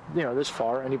about, this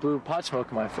far, and he blew pot smoke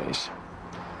in my face,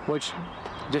 which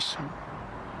just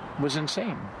was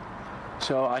insane.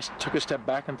 So I took a step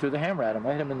back and threw the hammer at him.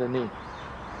 I hit him in the knee.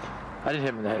 I didn't hit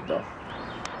him in the head, though.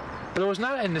 But it was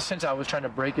not in the sense I was trying to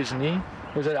break his knee.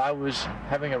 It was that I was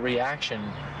having a reaction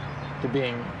to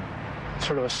being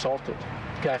sort of assaulted.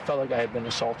 I felt like I had been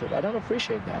assaulted. I don't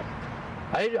appreciate that.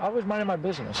 I was minding my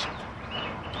business.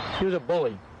 He was a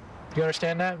bully. Do you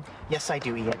understand that? Yes, I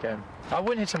do, Ian. Okay. I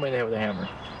wouldn't hit somebody in the head with a hammer.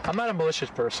 I'm not a malicious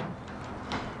person.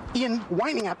 Ian,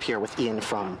 winding up here with Ian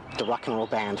from the rock and roll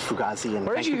band Fugazi and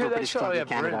Where did you hear that British show? Columbia,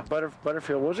 Canada.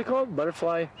 Butterfield. What was it called?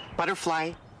 Butterfly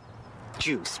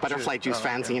Juice Oh,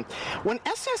 fanzine. okay. When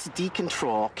SSD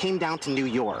Control came down to New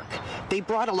York, they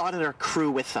brought a lot of their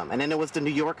crew with them. And then there was the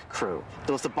New York crew.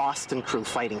 There was the Boston crew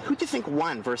fighting. Who do you think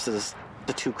won versus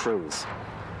the two crews?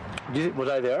 Was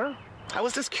I there? I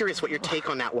was just curious what your take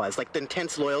on that was, like the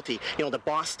intense loyalty, the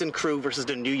Boston crew versus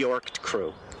the New York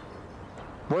crew.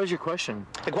 What is your question?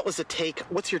 Like,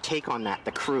 what's your take on that,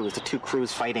 the crews, the two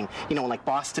crews fighting? Like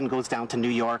Boston goes down to New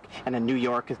York, and the New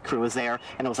York crew is there,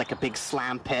 and it was like a big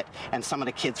slam pit, and some of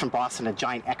the kids from Boston had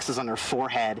giant X's on their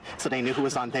forehead, so they knew who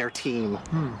was on their team.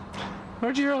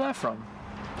 Where'd you hear that from?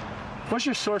 What's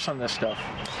your source on this stuff?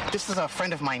 This is a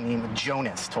friend of mine named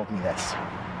Jonas told me this.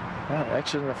 Yeah,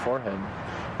 X's in the forehead.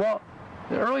 Well,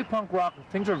 the early punk rock,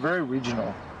 things were very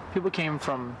regional. People came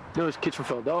from, there was kids from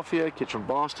Philadelphia, kids from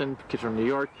Boston, kids from New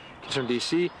York, kids from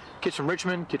D.C., kids from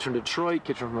Richmond, kids from Detroit,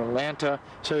 kids from Atlanta.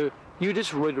 So you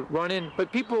just would run in.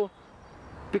 But people,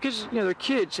 because, they're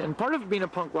kids, and part of being a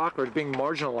punk rocker is being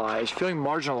marginalized, feeling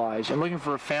marginalized, and looking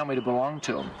for a family to belong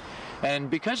to. And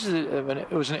because it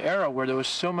was an era where there was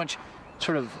so much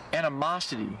sort of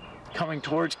animosity coming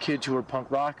towards kids who were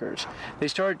punk rockers, they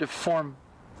started to form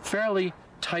fairly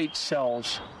tight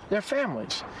cells, their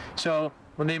families. So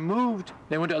when they moved,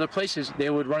 they went to other places,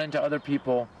 they would run into other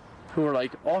people who were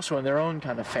also in their own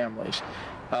kind of families.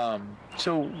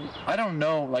 So I don't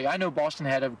know, I know Boston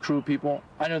had a crew of people.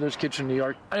 I know those kids from New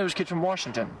York. I know those kids from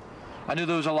Washington. I knew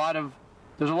there was a lot of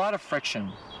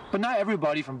friction. But not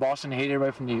everybody from Boston hated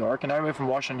everybody from New York, and not everybody from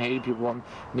Washington hated people from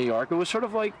New York. It was sort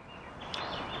of you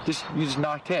just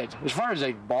knocked heads. As far as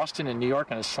Boston and New York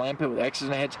and a slam pit with X's in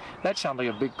the heads, that sounds like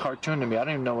a big cartoon to me. I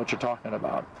don't even know what you're talking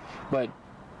about. But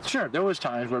sure, there was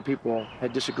times where people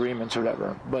had disagreements or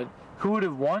whatever. But who would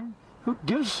have won? Who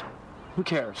gives? Who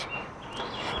cares?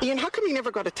 Ian, how come you never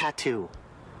got a tattoo?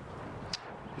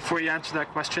 Before you answer that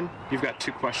question, you've got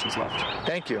 2 questions left.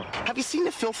 Thank you. Have you seen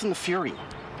The Filth and the Fury?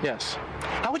 Yes.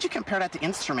 How would you compare that to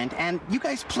Instrument? And you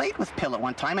guys played with Pill at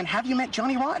one time, and have you met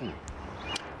Johnny Rotten?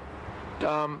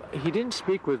 He didn't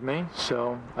speak with me,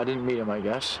 so I didn't meet him, I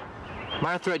guess.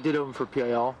 Minor Threat did open for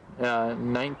PIL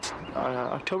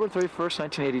October 31st,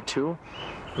 1982,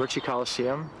 Ritchie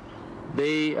Coliseum.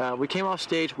 We came off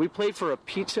stage. We played for a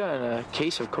pizza and a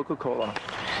case of Coca-Cola.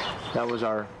 That was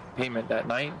our payment that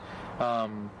night.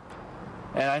 And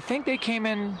I think they came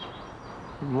in,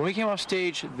 when we came off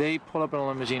stage, they pulled up in a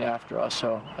limousine after us.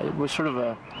 So it was sort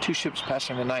of 2 ships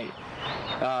passing the night.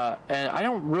 And I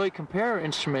don't really compare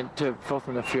Instrument to Filth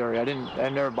and the Fury. I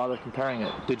never bothered comparing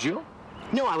it. Did you?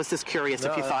 No, I was just curious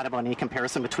if you thought about any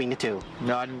comparison between the two.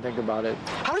 No, I didn't think about it.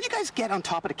 How did you guys get on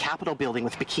top of the Capitol building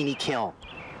with Bikini Kill?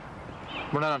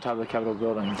 We're not on top of the Capitol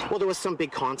building. Well, there was some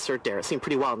big concert there. It seemed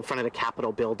pretty wild in front of the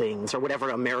Capitol buildings, or whatever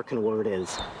American word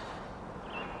is.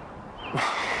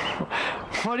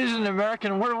 What is an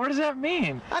American word? What does that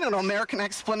mean? I don't know, American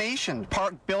explanation.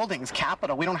 Park, buildings,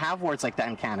 Capitol. We don't have words like that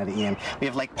in Canada, Ian. We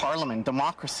have Parliament,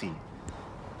 democracy.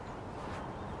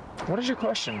 What is your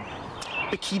question?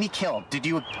 Bikini Kill. Did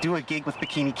you do a gig with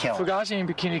Bikini Kill? Fugazi and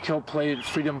Bikini Kill played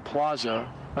Freedom Plaza.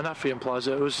 Not Freedom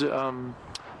Plaza. It was,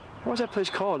 what was that place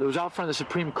called? It was out front of the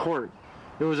Supreme Court.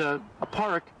 It was a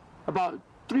park about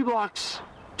 3 blocks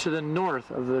to the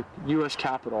north of the U.S.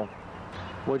 Capitol,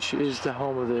 which is the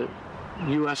home of the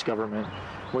U.S. government,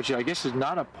 which I guess is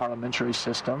not a parliamentary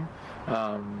system.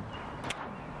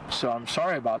 So I'm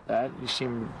sorry about that. You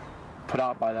seem put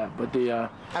out by that. But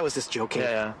I was just joking.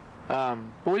 Yeah. But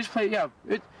we just played,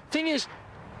 thing is,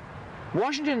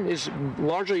 Washington is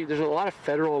largely, there's a lot of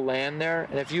federal land there,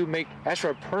 and if you ask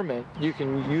for a permit, you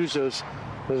can use those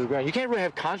grounds. You can't really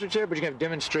have concerts there, but you can have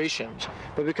demonstrations.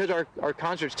 But because our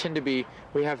concerts tend to be,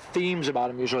 we have themes about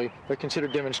them usually, they're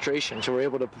considered demonstrations, so we're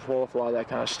able to pull off a lot of that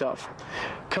kind of stuff.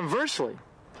 Conversely,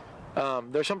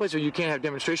 there's some places where you can't have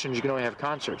demonstrations, you can only have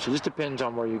concerts. So this depends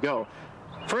on where you go.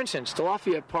 For instance, the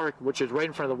Lafayette Park, which is right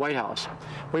in front of the White House,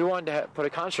 we wanted to put a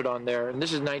concert on there, and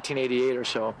this is 1988 or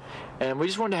so, and we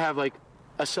just wanted to have a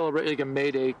May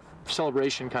Day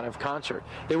celebration kind of concert.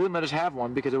 They wouldn't let us have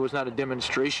one because it was not a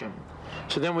demonstration.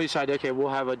 So then we decided, okay, we'll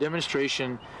have a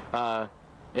demonstration about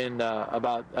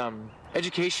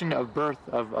education of birth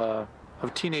of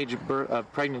teenage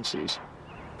pregnancies.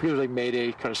 Because it was May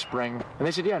Day, kind of spring, and they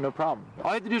said, yeah, no problem.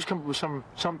 All you have to do is come up with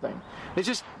something.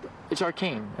 It's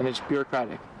arcane and it's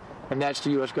bureaucratic, and that's the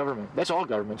U.S. government. That's all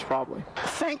governments, probably.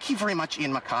 Thank you very much,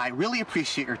 Ian MacKaye. Really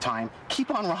appreciate your time.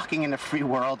 Keep on rocking in the free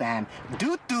world, and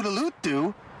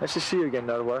doot-doodle-loot-doo. Nice to see you again,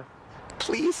 Nardwuar.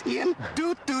 Please, Ian,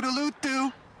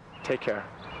 doot-doodle-loot-doo. Take care.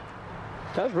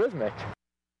 That was rhythmic.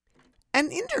 An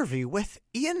interview with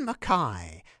Ian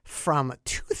MacKaye from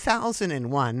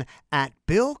 2001 at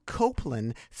Bill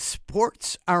Copeland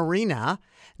Sports Arena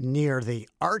near the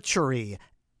archery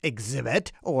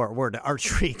exhibit, or where the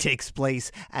archery takes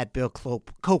place at Bill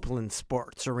Copeland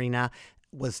Sports Arena,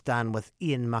 was done with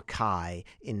Ian MacKaye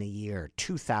in the year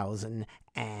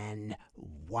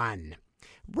 2001.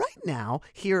 Right now,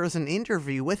 here is an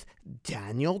interview with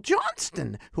Daniel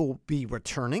Johnston, who will be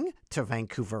returning to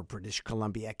Vancouver, British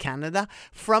Columbia, Canada,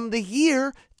 from the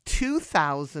year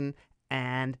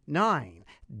 2009.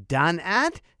 Done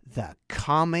at the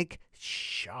Comic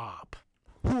Shop.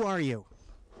 Who are you?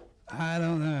 I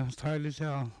don't know. It's hard to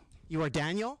tell. You are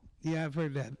Daniel? Yeah, I've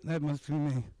heard that. That must be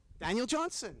me. Daniel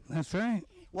Johnston. That's right.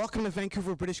 Welcome to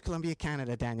Vancouver, British Columbia,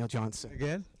 Canada, Daniel Johnston.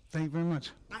 Good. Thank you very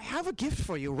much. I have a gift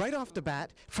for you right off the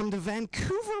bat from the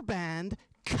Vancouver band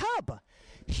Cub.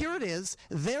 Here it is,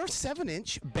 their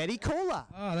 7-inch Betty Cola,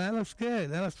 Oh, that looks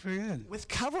good. That looks pretty good. with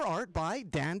cover art by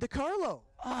Dan DiCarlo.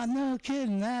 Oh, no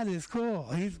kidding. That is cool.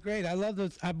 He's great. I love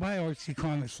those. I buy Archie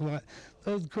comics a lot.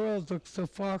 Those girls look so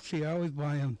foxy. I always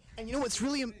buy them. And you know what's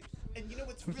really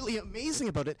amazing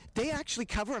about it? They actually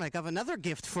cover, and I have another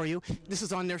gift for you. This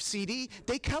is on their CD.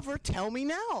 They cover Tell Me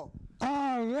Now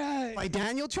All right. by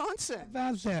Daniel Johnston.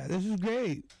 About that. This is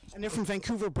great. And they're from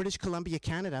Vancouver, British Columbia,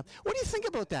 Canada. What do you think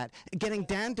about that? Getting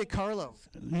Dan DiCarlo.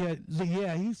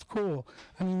 Yeah, he's cool.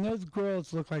 I mean, those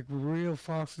girls look like real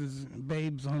foxes,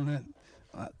 babes on that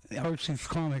Archie's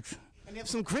comics. And they have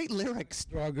some great lyrics.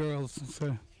 Draw girls.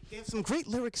 So. They have some great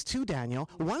lyrics too, Daniel.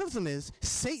 One of them is,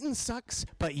 Satan sucks,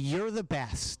 but you're the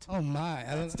best. Oh, my.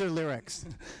 That's their lyrics.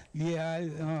 Yeah,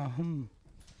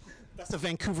 That's the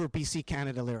Vancouver, BC,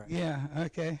 Canada lyric. yeah,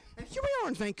 okay. And here we are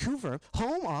in Vancouver,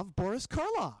 home of Boris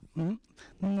Karloff. No,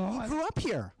 He grew up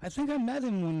here. I think I met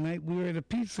him one night. We were at a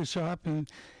pizza shop, and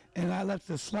I left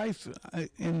a slice,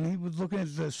 and he was looking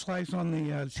at the slice on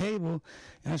the table,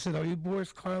 and I said, "Are you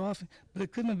Boris Karloff?" But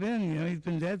it couldn't have been. You know, he's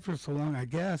been dead for so long, I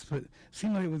guess. But it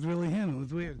seemed like it was really him. It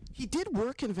was weird. He did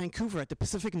work in Vancouver at the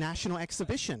Pacific National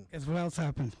Exhibition. Guess what else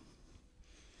happened?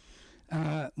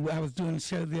 I was doing a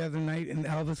show the other night, and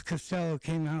Elvis Costello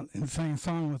came out and sang a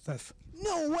song with us.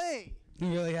 No way! It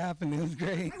really happened. It was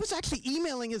great. I was actually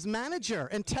emailing his manager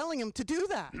and telling him to do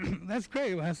that. That's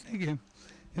great. Well, thank you.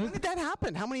 When did that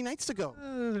happen? How many nights ago?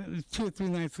 2 or 3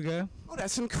 nights ago. Oh,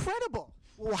 that's incredible.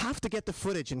 We'll have to get the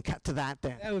footage and cut to that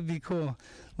then. That would be cool.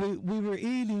 We were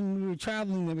eating, we were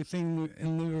traveling and everything,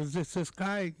 and there was this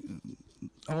guy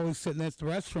always sitting at the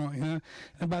restaurant, you know.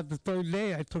 And about the third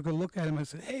day, I took a look at him. I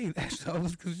said, "Hey, that's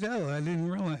Elvis Costello." I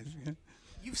didn't realize. You know?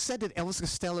 You've said that Elvis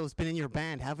Costello has been in your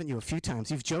band, haven't you, a few times?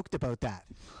 You've joked about that.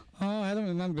 Oh, I don't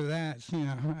remember that. You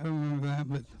know, I don't remember that.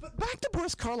 But Back to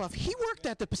Boris Karloff. He worked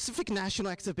at the Pacific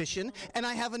National Exhibition, and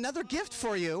I have another gift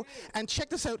for you. And check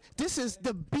this out. This is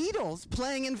the Beatles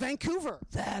playing in Vancouver.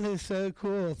 that is so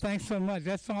cool. Thanks so much.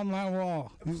 That's on my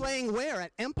wall. Playing where?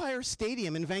 At Empire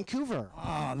Stadium in Vancouver.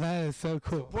 Oh, that is so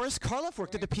cool. Boris Karloff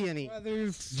worked at the PNE.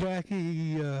 Brothers,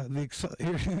 Jackie,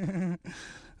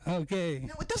 okay.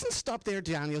 Now, it doesn't stop there,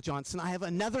 Daniel Johnston. I have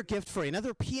another gift for you,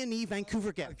 another PNE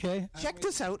Vancouver gift. Okay. Check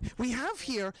this out. We have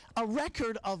here a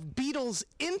record of Beatles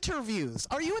interviews.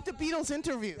 Are you at the Beatles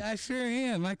interviews? I sure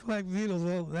am. I collect Beatles.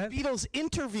 Well, that Beatles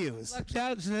interviews. lucked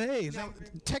out today. Now,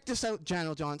 check this out,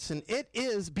 Daniel Johnston. It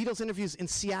is Beatles interviews in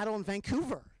Seattle and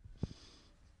Vancouver.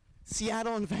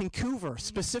 Seattle and Vancouver,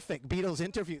 specific Beatles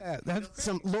interviews. Yeah, that's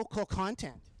Some local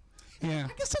content. yeah.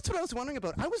 I guess that's what I was wondering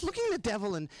about. I was looking at the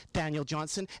devil in Daniel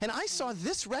Johnston, and I saw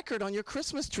this record on your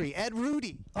Christmas tree, Ed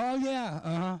Rudy. Oh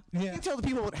yeah. You Yeah. can tell the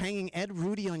people about hanging Ed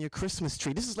Rudy on your Christmas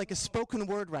tree. This is like a spoken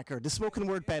word record, the spoken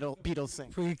word Beatles thing.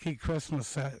 Freaky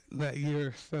Christmas that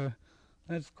year. So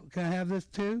that's. Can I have this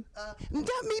too?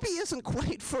 That maybe isn't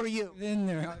quite for you. In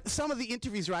there. Some of the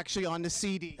interviews are actually on the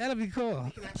CD. That'll be cool.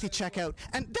 You can actually check out.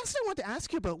 And that's what I want to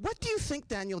ask you about. What do you think,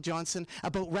 Daniel Johnston,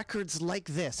 about records like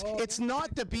this? It's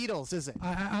not the Beatles, is it?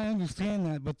 I understand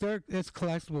that, but it's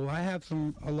collectible. I have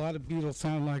a lot of Beatles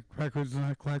sound like records, and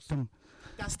I collect them.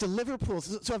 That's the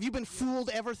Liverpools. So have you been fooled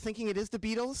ever thinking it is the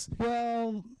Beatles?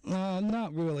 Well,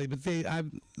 not really, but they'd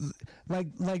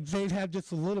have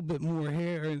just a little bit more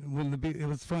hair when it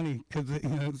was funny because you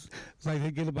know it's like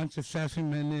they get a bunch of session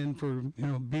men in for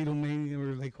Beatlemania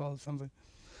or they call it something.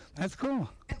 That's cool.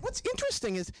 And what's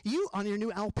interesting is you on your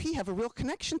new LP have a real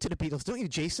connection to the Beatles, don't you,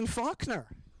 Jason Faulkner?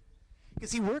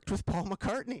 Because he worked with Paul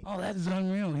McCartney. Oh, that is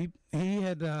unreal. He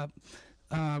had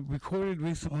recorded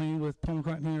recently with Paul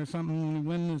McCartney or something. When he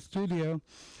went in the studio,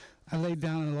 I laid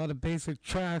down a lot of basic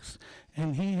tracks,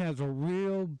 and he has a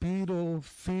real Beatle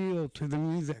feel to the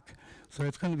music. So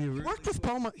it's going to be. He worked with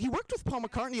Paul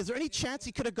McCartney. Is there any chance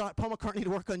he could have got Paul McCartney to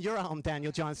work on your album,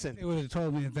 Daniel Johnston? They would have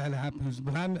told me if that happens,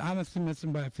 but I must have missed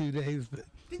him by a few days. But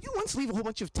Did you once leave a whole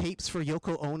bunch of tapes for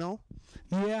Yoko Ono?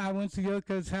 yeah, I went to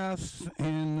Yoko's house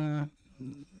and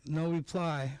no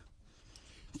reply.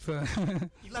 So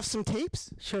You left some tapes?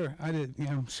 sure, I did.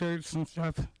 Shirts and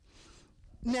stuff.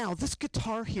 Now, this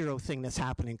Guitar Hero thing that's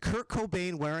happening, Kurt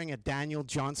Cobain wearing a Daniel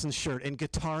Johnston shirt in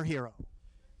Guitar Hero.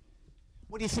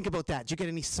 What do you think about that? Did you get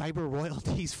any cyber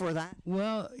royalties for that?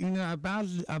 Well,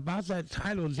 about that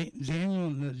title, Daniel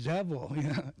and the Devil.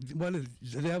 What is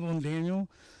the Devil and Daniel?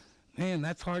 Man,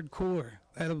 that's hardcore.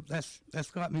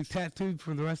 That's got me tattooed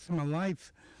for the rest of my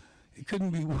life. It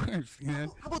couldn't be worse.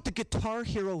 How about the Guitar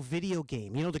Hero video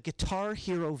game? The Guitar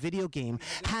Hero video game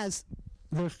has...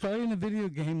 They're starting a video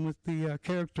game with the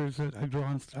characters that I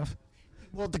draw and stuff.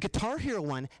 Well, the Guitar Hero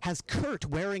one has Kurt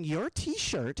wearing your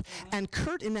T-shirt, and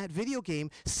Kurt in that video game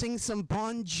sings some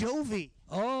Bon Jovi.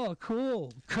 Oh,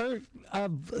 cool. Kurt,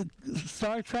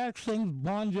 Star Trek sings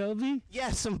Bon Jovi?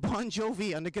 Yes, some Bon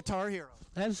Jovi on the Guitar Hero.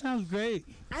 That sounds great.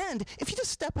 And if you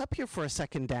just step up here for a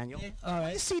second, Daniel. All right. What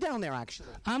do you see down there, actually?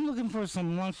 I'm looking for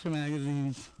some monster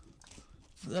magazines.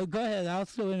 Go ahead, I'll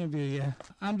still interview you.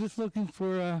 I'm just looking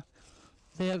for,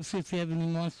 see if they have any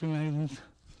monster magazines.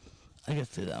 I guess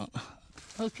they don't.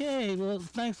 Okay, well,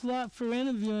 thanks a lot for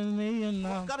interviewing me. And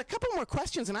I've got a couple more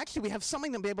questions, and actually we have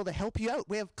something that'll be able to help you out.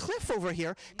 We have Cliff over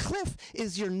here. Cliff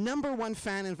is your #1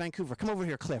 fan in Vancouver. Come over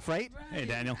here, Cliff, right? Hey,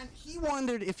 Daniel. And he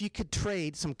wondered if you could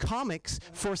trade some comics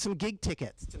for some gig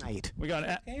tickets tonight. We got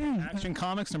Action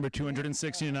Comics number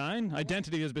 269.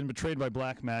 Identity has been betrayed by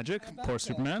black magic. Poor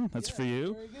Superman. That's for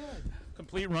you. Very good.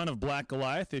 Complete run of Black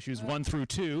Goliath, issues 1 through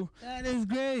 2. That is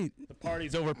great. The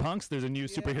Party's Over Punks. There's a new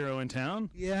superhero in town.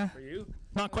 Yeah. For you.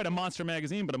 Not quite a monster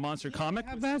magazine, but a monster comic.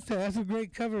 How about that? That's a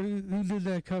great cover. Who did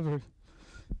that cover?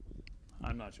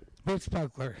 I'm not sure. Rich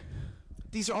Buckler.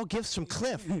 These are all gifts from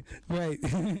Cliff Right.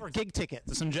 for gig tickets.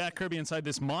 There's some Jack Kirby inside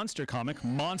this monster comic,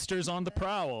 Monsters on the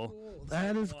Prowl.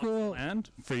 That is cool. And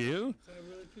for you, I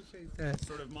really appreciate that.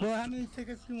 Sort of Well, how many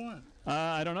tickets do you want?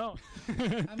 I don't know.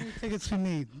 How many tickets do you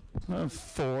need?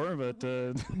 4, but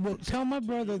Well, tell my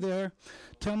brother there.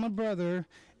 Tell my brother,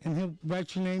 and he'll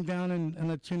write your name down and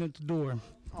let you in at the door.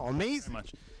 Oh, amazing.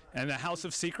 much. And the House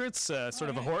of Secrets, sort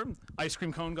of a horror. Ice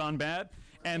Cream Cone Gone Bad.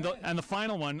 And the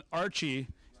final one, Archie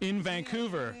in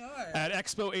Vancouver at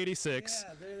Expo 86.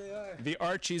 Yeah, there they are. The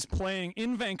Archies playing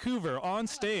in Vancouver on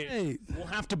stage. Hey. We'll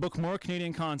have to book more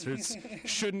Canadian concerts.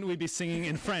 Shouldn't we be singing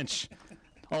in French?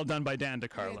 All done by Dan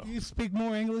DiCarlo. Do you speak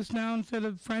more English now instead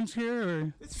of French here,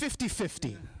 or? It's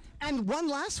 50-50. And one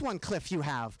last one, Cliff, you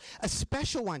have. A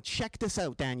special one. Check this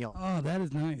out, Daniel. Oh, that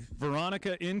is nice.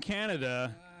 Veronica in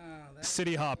Canada,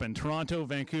 city hopping. Toronto,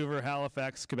 Vancouver,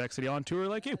 Halifax, Quebec City, on tour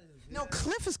like you. No,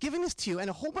 Cliff is giving this to you and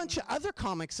a whole bunch of other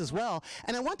comics as well.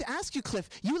 And I want to ask you, Cliff,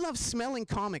 you love smelling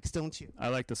comics, don't you? I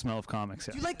like the smell of comics,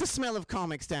 yeah. You like the smell of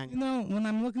comics, Daniel? When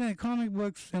I'm looking at comic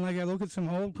books and I look at some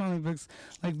old comic books,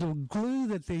 like the glue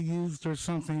that they used or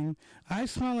something, I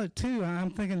smell it too.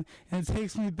 I'm thinking, and it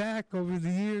takes me back over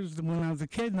the years when I was a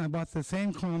kid and I bought the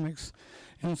same comics,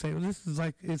 and I say, well, this is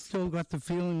like, it's still got the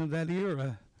feeling of that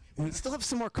era. We still have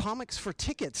some more comics for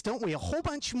tickets, don't we? A whole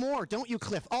bunch more, don't you,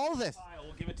 Cliff? All this.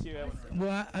 We'll give it to you.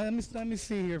 Well, let me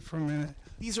see here for a minute.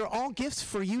 These are all gifts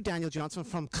for you, Daniel Johnston,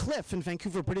 from Cliff in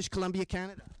Vancouver, British Columbia,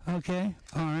 Canada. Okay,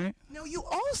 all right. Now, you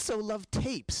also love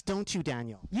tapes, don't you,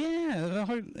 Daniel? Yeah,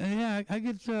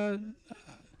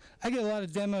 I get a lot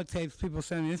of demo tapes people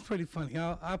send me. It's pretty funny.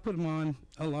 I'll put them on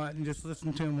a lot and just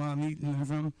listen to them while I'm eating or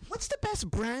something. What's the best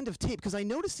brand of tape? Because I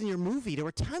noticed in your movie there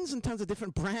were tons and tons of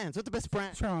different brands. What's the best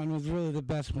brand? Centron was really the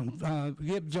best one.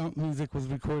 Yip Jump music was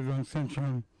recorded on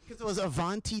Centron. Because there was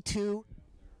Avanti too.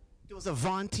 There was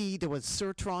Avanti, there was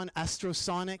Sertron,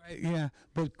 Astrosonic. Yeah,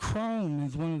 but Chrome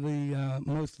is one of the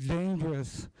most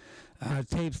dangerous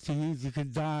tapes to use. You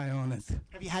could die on it.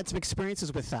 Have you had some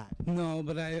experiences with that? No,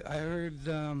 but I heard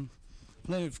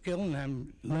Leonard Skinner,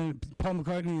 Paul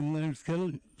McCartney and Leonard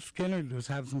Skinner was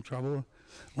having some trouble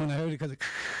when I heard it because it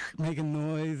making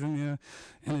noise and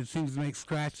it seems to make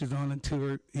scratches on it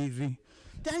too easy.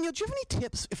 Daniel, do you have any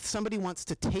tips if somebody wants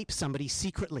to tape somebody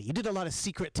secretly? You did a lot of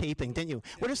secret taping, didn't you?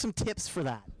 What are some tips for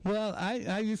that? Well,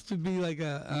 I used to be like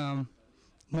a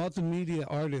multimedia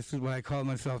artist is what I call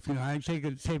myself. I take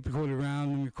a tape recorder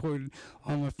around and record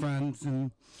all my friends, and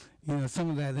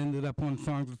some of that ended up on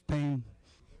Songs of Pain.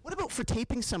 What about for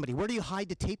taping somebody? Where do you hide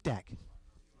the tape deck?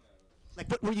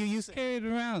 Like, what were you using? Carry it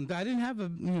around. I didn't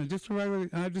have just a regular.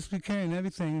 I'd just be carrying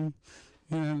everything.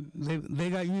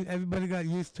 Everybody got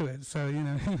used to it. So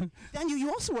Daniel, you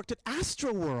also worked at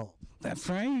Astro World. That's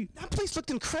right. That place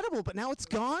looked incredible, but now it's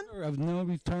gone. Of no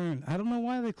return. I don't know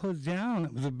why they closed down.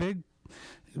 It was a big,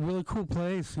 really cool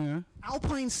place.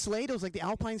 Alpine Sleigh. It was like the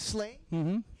Alpine Sleigh.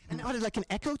 Mm-hmm. And now it had like an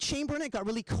echo chamber in it. It got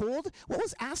really cold. What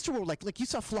was Astro World like? Like you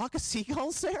saw a flock of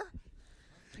seagulls there?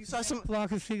 You saw some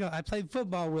flock of seagulls. I played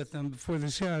football with them before the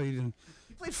show. You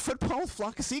played football with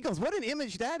flock of seagulls. What an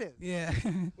image that is. Yeah.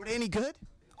 Were they any good?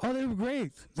 Oh, they were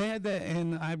great. They had that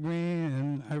in I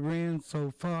ran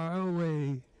so far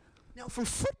away. Now, from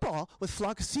football with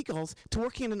Flock of Seagulls to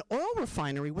working in an oil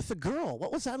refinery with a girl.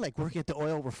 What was that like, working at the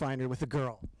oil refinery with a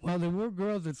girl? Well, there were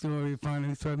girls at the oil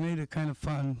refinery, so I made it kind of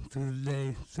fun through the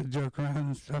day to joke around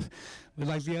and stuff. But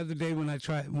like the other day when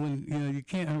you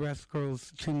can't harass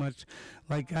girls too much.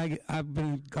 Like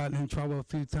I've gotten in trouble a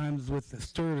few times with the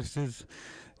stewardesses,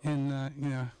 and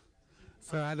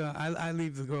so I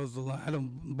leave the girls alone. I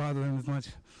don't bother them as much.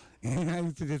 I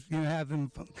used to just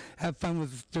have fun with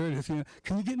the stewardess.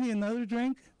 Can you get me another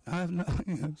drink? I have no,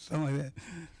 something like that.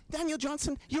 Daniel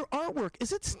Johnston, your artwork,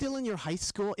 is it still in your high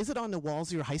school? Is it on the walls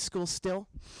of your high school still?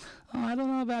 Oh, I don't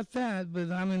know about that,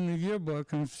 but I'm in the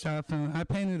yearbook and stuff, and I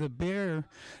painted a bear.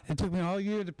 It took me all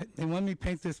year they wanted me to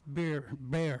paint this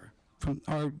bear. From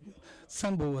our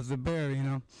symbol was the bear,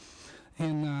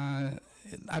 and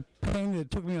I painted.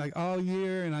 It took me like all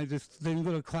year, and I just didn't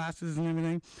go to classes and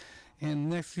everything.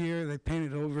 And next year they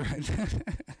painted over it.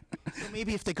 So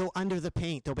maybe if they go under the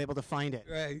paint, they'll be able to find it.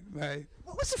 Right.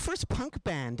 What was the first punk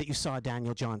band that you saw,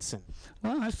 Daniel Johnston?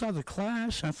 Well, I saw The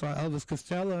Clash. I saw Elvis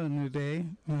Costello in their day.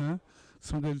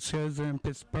 Some good shows there in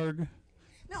Pittsburgh.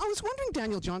 Now, I was wondering,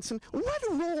 Daniel Johnston, what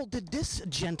role did this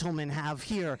gentleman have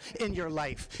here in your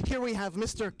life? Here we have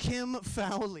Mr. Kim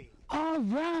Fowley. All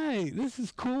right, this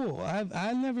is cool.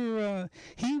 I never.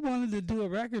 He wanted to do a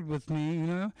record with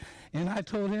me, and I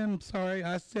told him, sorry.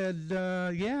 I said,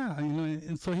 yeah,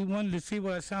 and so he wanted to see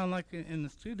what I sound like in the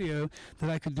studio, that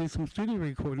I could do some studio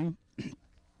recording.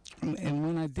 And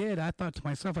when I did, I thought to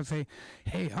myself, I'd say,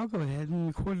 hey, I'll go ahead and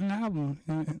record an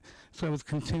album. So it was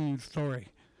Continued Story.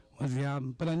 Was the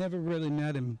album, but I never really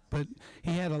met him. But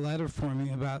he had a letter for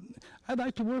me about, I'd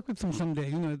like to work with him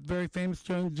someday. Very famous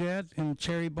Joan Jett and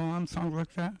Cherry Bomb, songs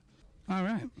like that. All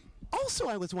right. Also,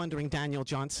 I was wondering, Daniel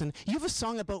Johnston, you have a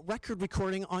song about record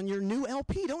recording on your new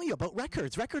LP, don't you? About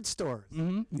record stores.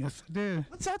 Mm-hmm. Yes, I do.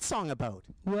 What's that song about?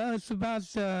 Well, it's about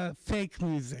fake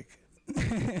music.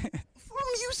 For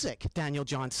music, Daniel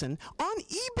Johnston, on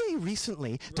eBay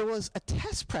recently, there was a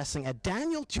test pressing, a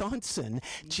Daniel Johnston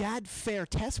Jad Fair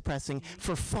test pressing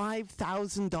for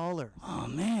 $5,000. Oh,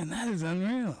 man, that is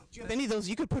unreal. Do you have any of those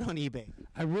you could put on eBay?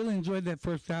 I really enjoyed that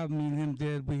first album me and him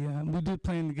did. We do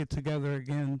plan to get together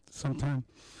again sometime.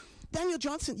 Daniel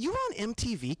Johnston, you were on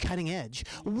MTV Cutting Edge.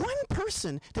 One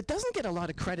person that doesn't get a lot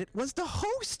of credit was the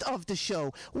host of the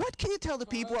show. What can you tell the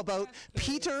people about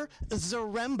Peter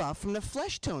Zaremba from the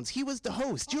Fleshtones? He was the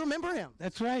host. Do you remember him?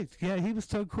 That's right. Yeah, he was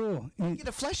so cool.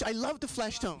 I love the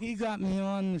Fleshtones. He got me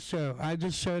on the show. I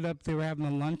just showed up. They were having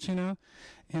a lunch, and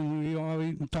we all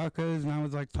eating tacos, and I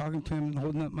was like talking to him and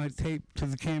holding up my tape to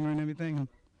the camera and everything.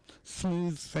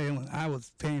 Smooth sailing. I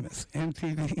was famous.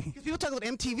 MTV. People talk about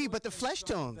MTV, but the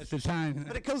Fleshtones. At the time.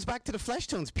 But it goes back to the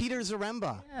Fleshtones. Peter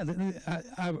Zaremba.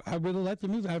 Yeah, I really like the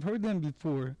music. I've heard them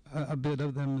before, a bit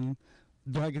of them. And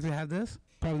do I get to have this?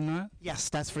 Probably not. Yes,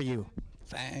 that's for you.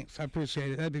 Thanks. I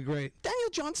appreciate it. That'd be great. Daniel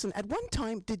Johnston, at one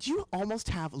time, did you almost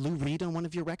have Lou Reed on one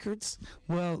of your records?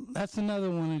 Well, that's another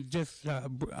one that just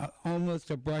almost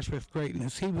a brush with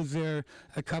greatness. He was there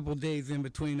a couple days in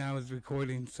between I was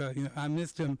recording, so I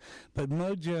missed him. But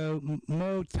Mo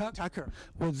Tucker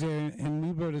was there, and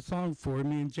we wrote a song for her.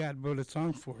 Me and Jad wrote a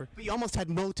song for her. But you almost had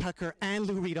Mo Tucker and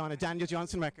Lou Reed on a Daniel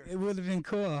Johnston record. It would have been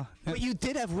cool. But you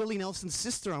did have Willie Nelson's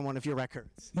sister on one of your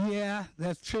records. Yeah,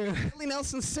 that's true. Willie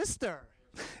Nelson's sister.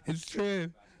 It's true.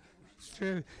 It's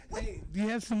true. Hey, do you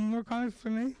have some more comics for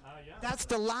me? Yeah. That's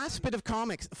the last bit of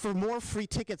comics for more free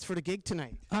tickets for the gig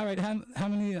tonight. All right. How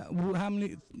many?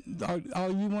 You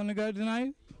want to go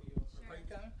tonight?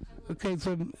 Okay.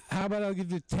 So how about I'll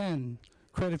give you 10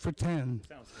 credit for 10.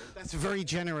 Sounds good. That's very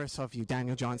generous of you,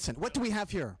 Daniel Johnston. What do we have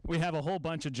here? We have a whole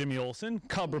bunch of Jimmy Olsen,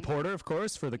 Cub reporter, of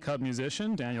course, for the Cub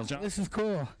musician, Daniel Johnston. This is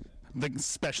cool. The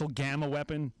special gamma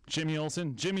weapon, Jimmy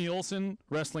Olsen,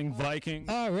 wrestling Viking.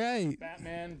 All right.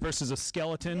 Batman versus a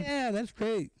skeleton. Yeah, that's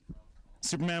great.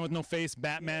 Superman with no face,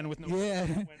 Batman with no face. Yeah.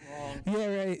 Went wrong.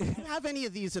 Yeah, right. Do you have any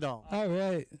of these at all? All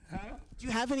right. Do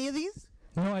you have any of these?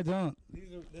 No, I don't.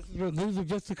 These are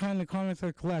just the kind of comics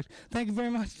I collect. Thank you very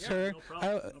much, sir. No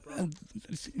problem.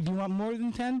 Do you want more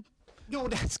than 10? No,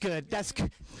 that's good. That's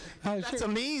good. That's sure.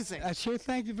 amazing. Sure,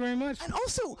 thank you very much. And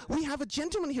also, we have a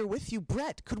gentleman here with you,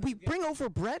 Brett. Could we bring over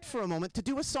Brett for a moment to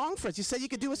do a song for us? You said you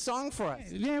could do a song for us.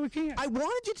 Yeah, we can. I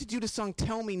wanted you to do the song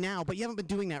 "Tell Me Now," but you haven't been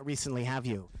doing that recently, have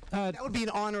you? That would be in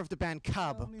honor of the band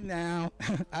Cub. Tell me now.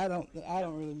 I don't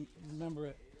really remember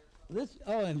it.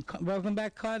 And welcome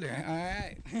back, Carter. All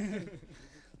right.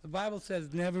 The Bible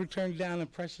says never turn down a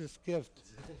precious gift.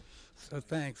 So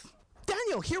thanks.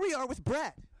 Daniel, here we are with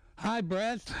Brett. Hi,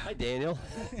 Brett. Hi, Daniel.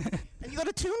 And you got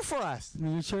a tune for us.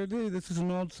 You sure do. This is an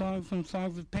old song from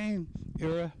Songs of Pain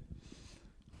era.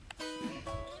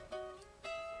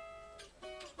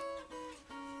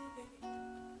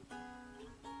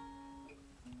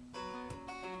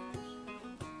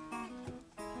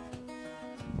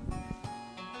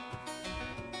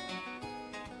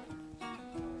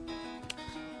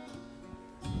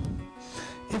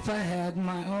 If I had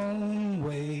my own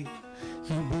way,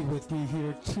 you'd be with me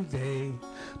here today.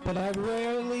 But I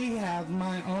rarely have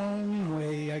my own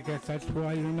way. I guess that's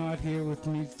why you're not here with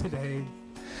me today.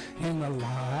 And the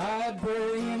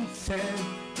librarian said,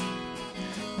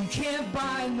 you can't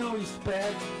buy no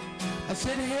respect. I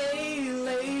said, hey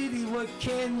lady, what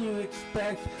can you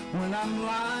expect when I'm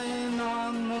lying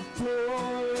on the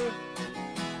floor?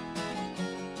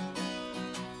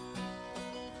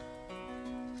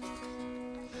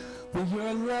 Well, you're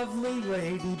a lovely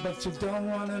lady, but you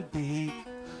don't want to be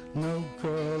no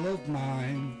girl of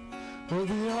mine. Well,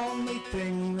 the only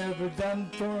thing you ever done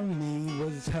for me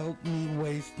was help me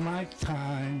waste my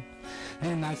time.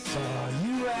 And I saw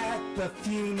you at the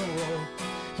funeral.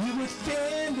 You were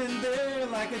standing there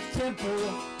like a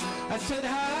temple. I said,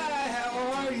 hi,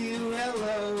 how are you?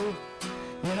 Hello.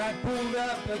 And I pulled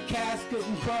up a casket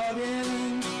and crawled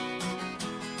in.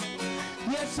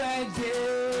 Yes, I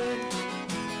did.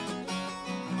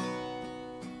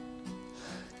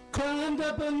 Climbed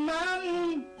up a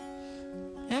mountain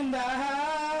and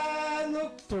I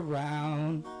looked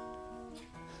around.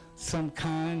 Some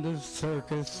kind of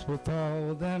circus with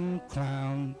all them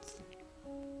clowns.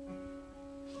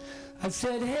 I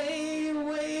said, hey,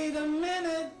 wait a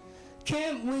minute,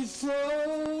 can't we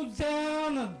slow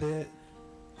down a bit?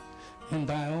 And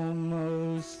I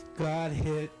almost got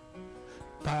hit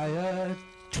by a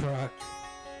truck.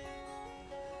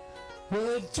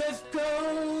 Well, it just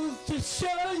goes to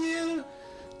show you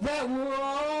that we're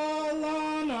all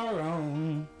on our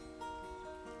own,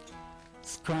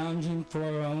 scrounging for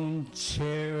our own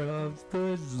share of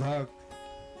good luck.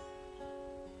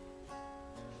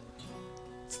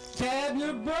 Stab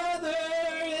your brother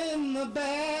in the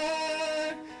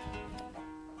back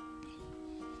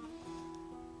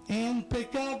and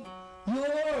pick up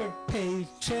your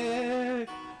paycheck.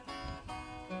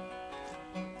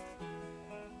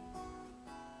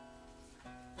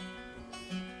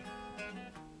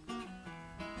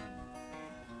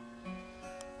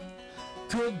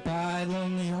 Goodbye,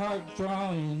 lonely heart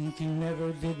drawing, you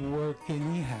never did work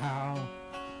anyhow.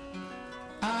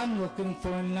 I'm looking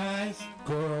for a nice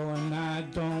girl and I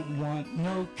don't want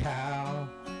no cow.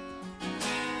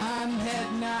 I'm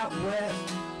heading out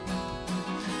west,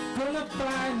 gonna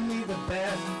find me the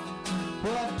best.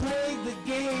 Well, I played the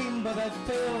game, but I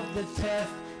failed the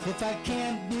test. If I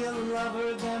can't be a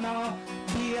lover, then I'll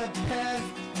be a pest.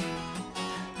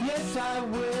 Yes, I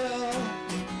will.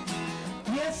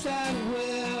 Yes, I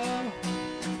will.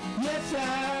 Yes,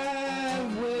 I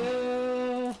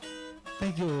will.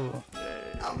 Thank you.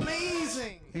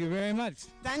 Amazing. Thank you very much.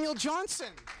 Daniel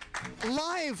Johnston,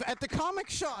 live at the comic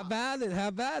shop. How about it? How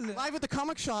about it? Live at the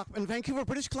comic shop in Vancouver,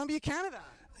 British Columbia, Canada.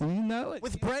 You know it.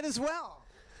 With Brett as well.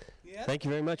 Thank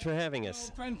you very much for having us.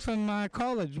 A friend from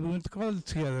college. We went to college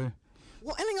together.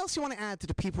 Well, anything else you want to add to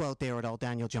the people out there at all,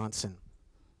 Daniel Johnston?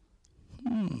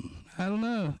 I don't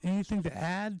know. Anything to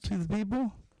add to the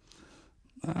people?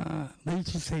 They used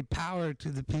to say power to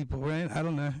the people, right? I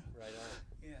don't know. Right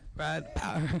on. Yeah. Right,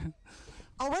 power.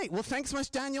 All right. Well, thanks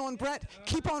much, Daniel and Brett.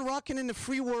 Keep on rocking in the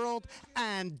free world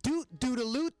and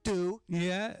doot-doot-a-loot-doo.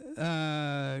 Yeah,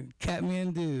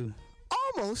 Catman-do.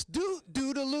 Almost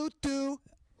doot-doot-a-loot-doo.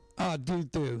 Oh,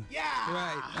 do. Yeah.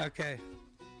 Right, okay.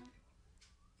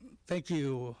 Thank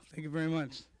you. Thank you very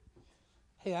much.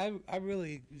 Hey, I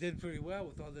really did pretty well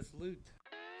with all this loot.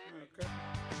 Okay.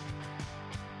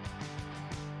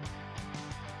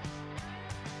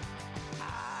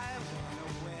 I wanna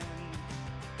win.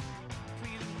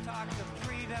 Freedom talk of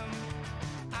freedom.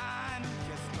 I'm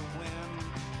just a whim.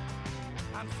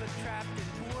 I'm so trapped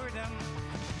in boredom.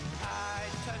 I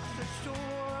touch the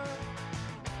shore.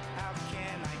 How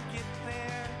can I get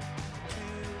there? To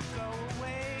go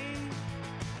away.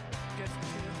 Just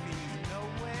to be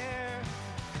nowhere.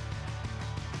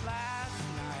 Last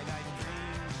night I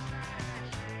dreamed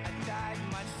I died in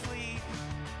my sleep,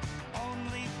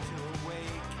 only to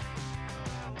awake,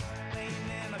 laying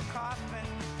in a coffin.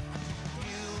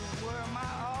 You were my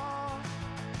all,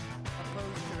 a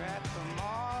poster at the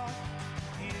mall.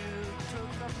 You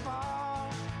took a fall,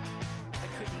 I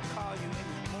couldn't call you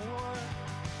anymore.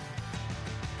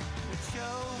 The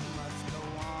show must go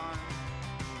on,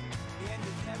 the end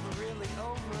is never really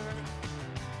over.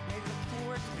 May the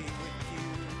force be with you.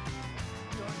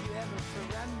 Don't you ever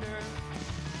surrender.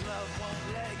 Love won't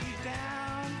let you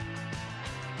down.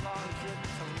 Long as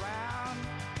it's around.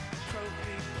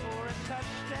 Trophy for a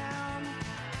touchdown.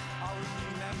 Always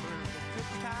remember the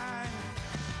good times.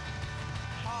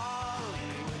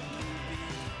 Hollywood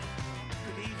movies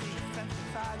could easily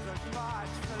synthesize our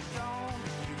thoughts, so don't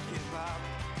you give up.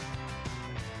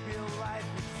 Real life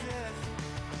exists.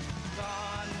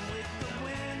 Gone with the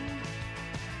wind.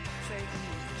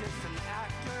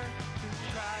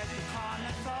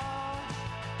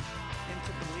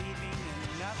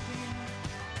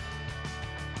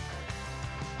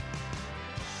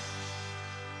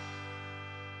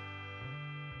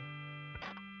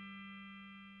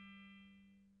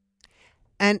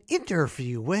 an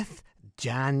interview with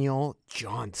Daniel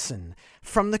Johnston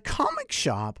from the comic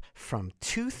shop from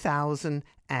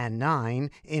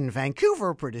 2009 in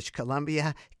Vancouver, British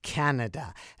Columbia,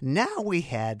 Canada. Now we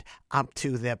head up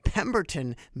to the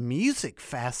Pemberton Music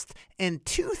Fest in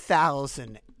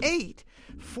 2008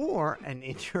 for an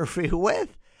interview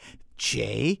with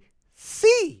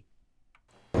J.C.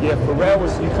 Yeah, Pharrell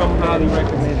was, you come highly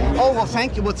recommended. Oh, well,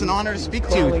 thank you. Well, it's an honor to speak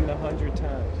to you. Calling 100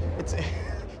 times. It's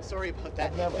sorry about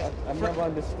that. I've never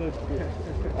understood.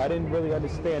 I didn't really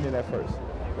understand it at first.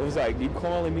 It was like, you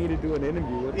calling me to do an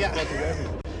interview. What the fuck is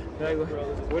that? Like,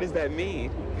 what does that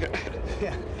mean?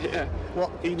 Yeah.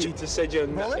 Well, he just said your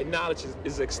knowledge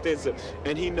is extensive,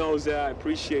 and he knows that I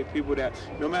appreciate people that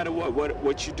no matter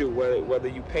what you do, whether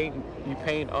you paint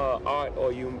art,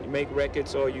 or you make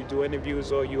records, or you do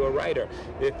interviews, or you're a writer,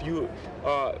 if you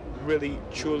are really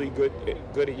truly good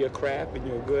at your craft and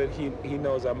you're good, he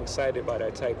knows I'm excited by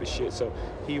that type of shit. So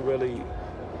he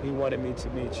wanted me to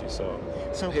meet you. So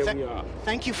here we are.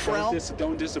 Thank you, Pharrell.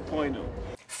 Don't disappoint him.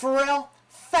 Pharrell,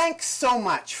 thanks so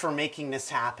much for making this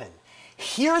happen.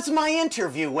 Here's my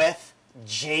interview with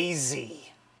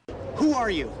Jay-Z. Who are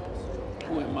you?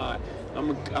 Who am I?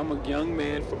 I'm a young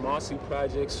man from Marcy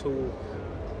Projects who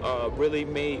really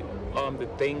made the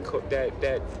thing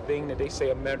that thing that they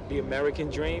say the American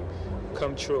dream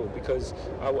come true, because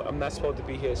I'm not supposed to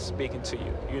be here speaking to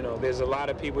you. You know, there's a lot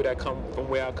of people that come from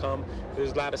where I come.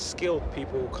 There's a lot of skilled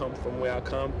people who come from where I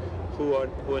come who are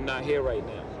not here right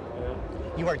now. You know?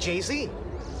 You are Jay-Z.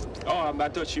 Oh, I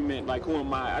thought you meant like, who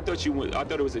am I? I thought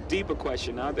it was a deeper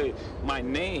question. My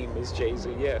name is Jay-Z.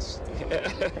 Yes.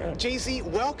 Jay-Z,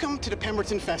 welcome to the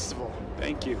Pemberton Festival.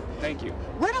 Thank you.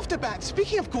 Right off the bat,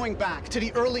 speaking of going back to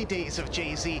the early days of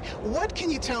Jay-Z, what can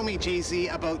you tell me, Jay-Z,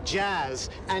 about jazz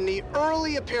and the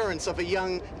early appearance of a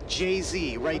young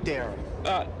Jay-Z right there?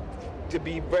 To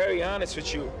be very honest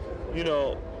with you, you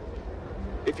know,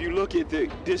 if you look at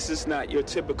this is not your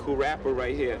typical rapper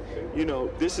right here. You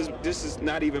know, this is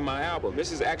not even my album.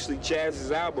 This is actually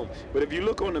Jazz's album. But if you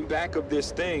look on the back of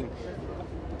this thing,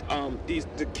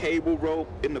 the cable rope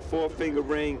in the 4-finger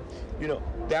ring, you know,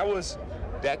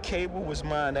 that cable was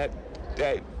mine. That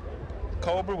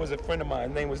Cobra was a friend of mine.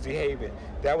 His name was DeHaven.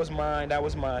 That was mine.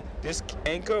 This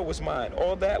anchor was mine.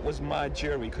 All that was my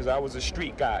jewelry, because I was a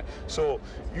street guy. So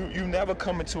you never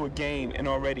come into a game and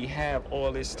already have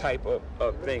all this type of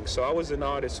thing. So I was an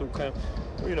artist who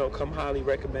come highly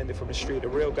recommended from the street, a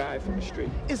real guy from the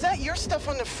street. Is that your stuff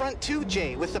on the front too,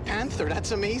 Jay, with the Panther?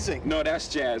 That's amazing. No, that's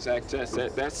Jazz.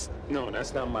 That's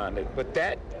not mine. But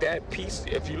that piece,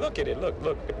 if you look at it,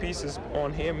 look, the piece is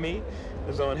on him.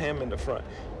 Is on him in the front.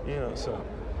 You know, so.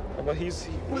 But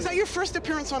was that your first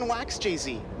appearance on Wax,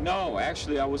 Jay-Z? No,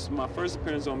 actually, my first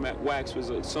appearance on Wax was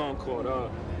a song called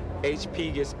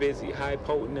HP Gets Busy, High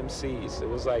Potent MCs. It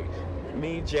was like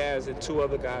me, Jazz, and 2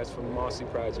 other guys from Marcy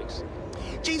Projects.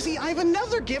 Jay-Z, I have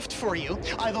another gift for you,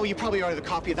 although you probably already have a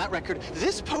copy of that record.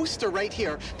 This poster right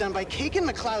here, done by Kagan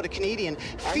McLeod, a Canadian,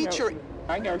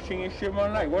 I never seen this shit in my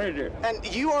life. What is it? And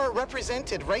you are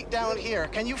represented right down here.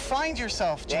 Can you find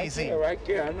yourself, Jay-Z? Right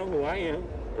there. I know who I am.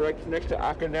 Right next to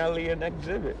Akinelli and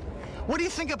Exhibit. What do you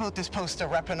think about this poster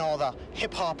repping all the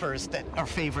hip-hoppers that are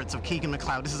favorites of Keegan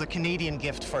McLeod? This is a Canadian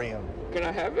gift for you. Can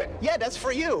I have it? Yeah, that's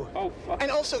for you. Oh, fuck.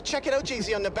 And also, check it out,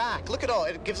 Jay-Z, on the back. Look at all.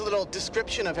 It gives a little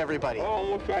description of everybody. Oh,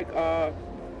 almost like,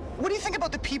 What do you think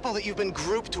about the people that you've been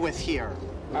grouped with here?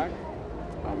 I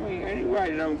mean,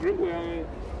 anybody that I'm grouped with,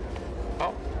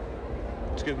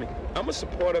 excuse me. I'm a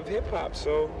supporter of hip-hop,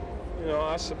 so, you know,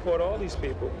 I support all these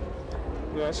people.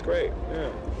 Yeah, that's great. Yeah.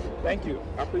 Thank you.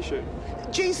 I appreciate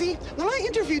it. Jay-Z, when I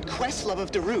interviewed Questlove of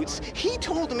The Roots, he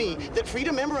told me that for you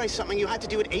to memorize something, you had to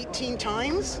do it 18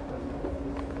 times?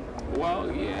 Well,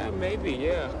 yeah, maybe,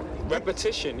 yeah.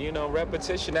 Repetition,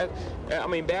 repetition.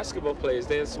 Basketball players,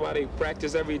 that's why they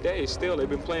practice every day. Still, they've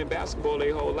been playing basketball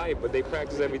their whole life, but they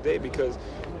practice every day because,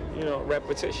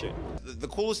 repetition. The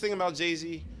coolest thing about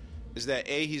Jay-Z is that,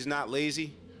 A, he's not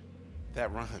lazy.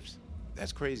 That rhymes.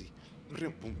 That's crazy.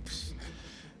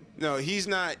 No, he's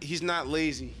not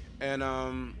lazy. And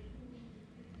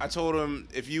I told him,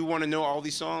 if you want to know all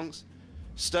these songs,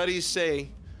 studies say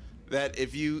that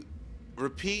if you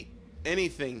repeat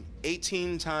anything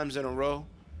 18 times in a row,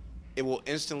 it will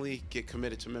instantly get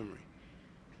committed to memory.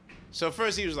 So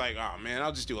first he was like, oh man,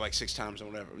 I'll just do it like 6 times or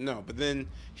whatever. No, but then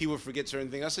he would forget certain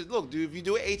things. I said, look, dude, if you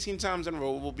do it 18 times in a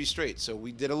row, we'll be straight. So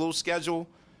we did a little schedule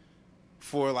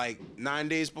for like 9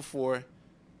 days before,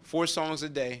 4 songs a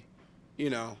day,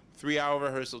 3-hour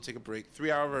rehearsal, take a break,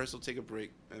 3-hour rehearsal, take a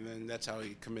break, and then that's how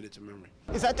he committed to memory.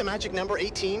 Is that the magic number,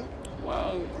 18?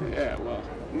 Well, yeah, well,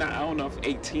 I don't know if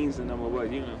 18's the number,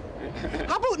 but you know.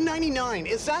 How about 99?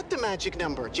 Is that the magic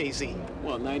number, Jay-Z?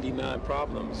 Well, 99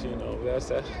 problems, you know,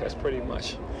 that's pretty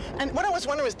much. And what I was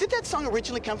wondering is, did that song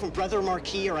originally come from Brother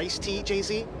MacKaye or Ice-T,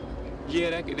 Jay-Z?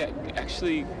 Yeah, that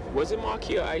actually, was it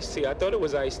MacKaye or Ice-T? I thought it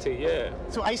was Ice-T, yeah.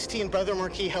 So Ice-T and Brother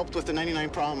MacKaye helped with the 99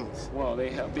 problems. Well, they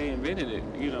invented it,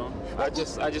 you know. I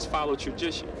just follow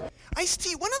tradition.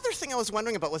 Ice-T, one other thing I was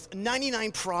wondering about was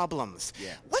 99 Problems.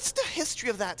 Yeah. What's the history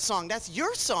of that song? That's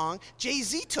your song,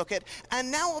 Jay-Z took it, and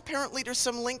now apparently there's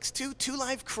some links to Two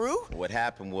Live Crew? What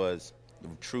happened was, the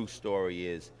true story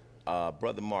is,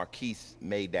 Brother Marquise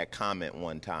made that comment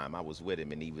one time. I was with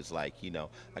him, and he was like, you know,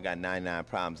 I got 99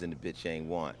 problems and the bitch ain't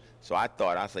one. So I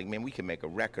was like, man, we can make a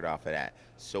record off of that.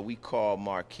 So we called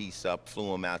Marquise up,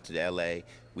 flew him out to L.A.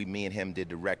 Me and him did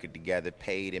the record together,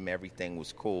 paid him, everything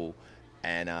was cool.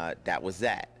 And that was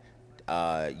that.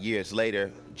 Years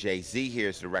later, Jay-Z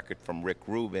hears the record from Rick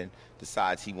Rubin,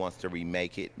 decides he wants to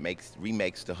remake it,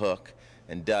 remakes the hook,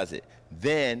 and does it.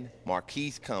 Then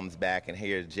Marquise comes back and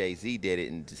hears Jay-Z did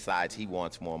it and decides he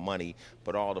wants more money,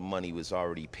 but all the money was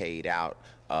already paid out.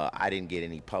 I didn't get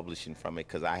any publishing from it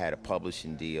because I had a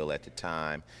publishing deal at the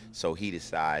time. So he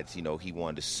decides, you know, he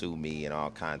wanted to sue me and all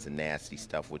kinds of nasty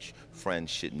stuff, which friends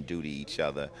shouldn't do to each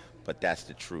other. But that's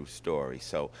the true story.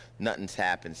 So nothing's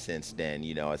happened since then.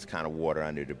 You know, it's kind of water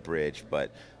under the bridge.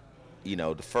 But, you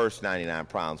know, the first 99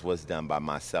 Problems was done by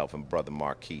myself and Brother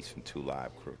Marquise from Two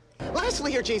Live Crew.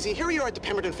 Lastly here, Jay-Z, here you are at the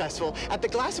Pemberton Festival. At the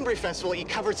Glastonbury Festival, you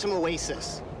covered some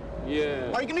Oasis.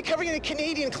 Yeah. Are you going to be covering any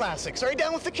Canadian classics? Are you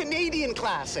down with the Canadian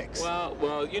classics?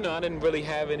 Well, you know, I didn't really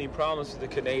have any problems with the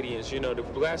Canadians. You know, the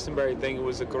Glastonbury thing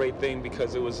was a great thing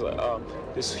because it was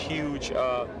this huge...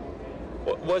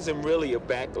 It wasn't really a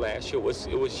backlash. It was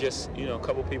just, you know, a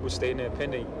couple people stating their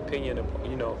opinion of,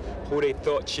 you know, who they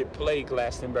thought should play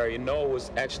Glastonbury. And Noah was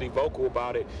actually vocal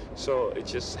about it, so it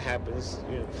just happens,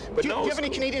 you know. But do you have any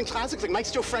Canadian classics, like Mike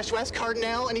Still Fresh West,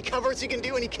 Cardinal? Any covers you can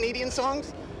do? Any Canadian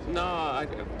songs? No,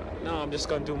 I'm just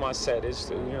going to do my set.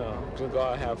 It's, you know, to go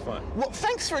out and have fun. Well,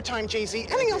 thanks for your time, Jay-Z.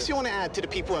 Anything else you want to add to the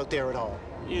people out there at all?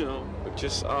 You know,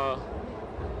 just,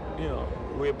 you know,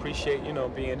 we appreciate, you know,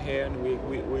 being here, and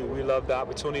we love the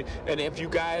opportunity. And if you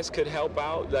guys could help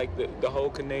out, like the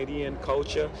whole Canadian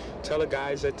culture, tell the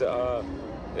guys at the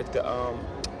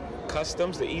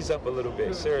customs to ease up a little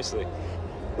bit. Seriously.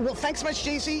 Well, thanks so much,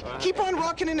 Jay-Z. Keep on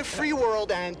rocking in the free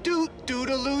world and do.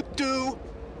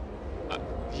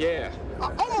 Yeah.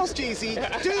 Almost, Jay-Z.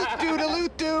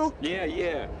 Do. Yeah.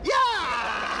 Yeah.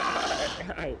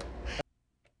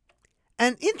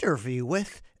 An interview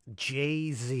with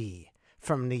Jay-Z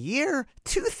from the year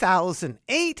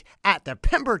 2008 at the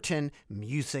Pemberton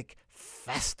Music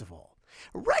Festival.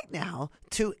 Right now,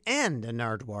 to end the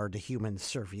Nardwuar the Human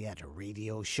Serviette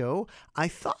radio show, I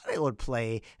thought I would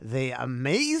play The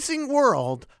Amazing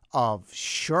World of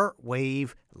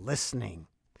Shortwave Listening,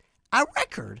 a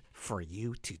record for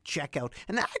you to check out.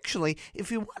 And actually,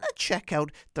 if you want to check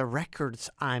out the records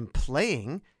I'm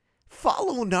playing,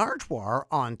 follow Nardwuar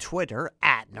on Twitter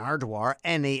at Nardwuar,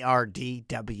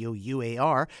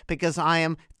 Nardwuar, because I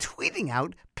am tweeting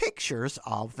out pictures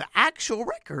of the actual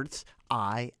records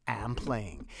I am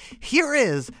playing. Here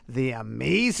is The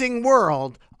Amazing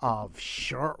World of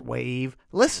Shortwave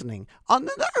Listening on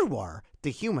the Nardwuar,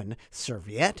 the Human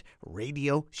Serviette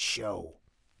radio show.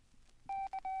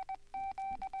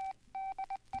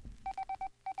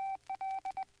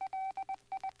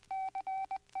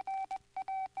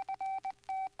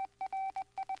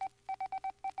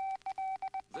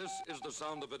 This is the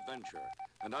sound of adventure,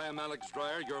 and I am Alex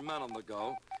Dreyer, your man on the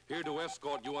go, here to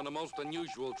escort you on a most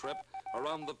unusual trip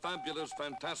around the fabulous,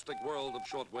 fantastic world of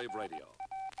shortwave radio.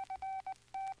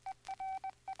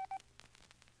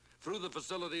 Through the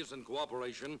facilities and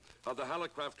cooperation of the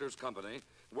Hallicrafters Company,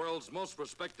 world's most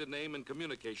respected name in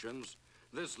communications,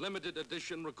 this limited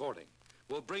edition recording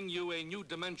will bring you a new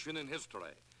dimension in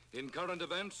history, in current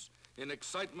events, in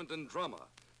excitement and drama,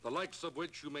 the likes of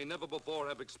which you may never before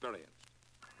have experienced.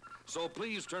 So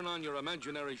please turn on your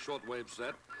imaginary shortwave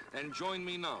set and join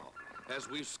me now as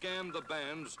we scan the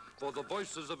bands for the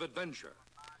voices of adventure,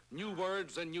 new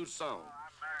words and new sounds.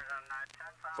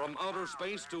 From outer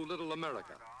space to Little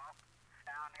America.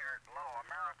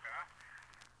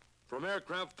 From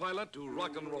aircraft pilot to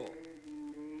rock and roll.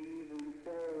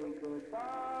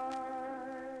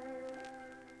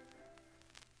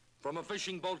 From a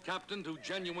fishing boat captain to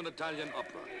genuine Italian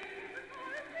opera.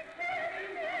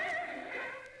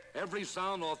 Every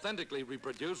sound authentically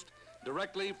reproduced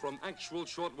directly from actual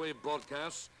shortwave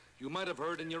broadcasts you might have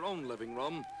heard in your own living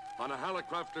room on a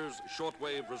Hallicrafters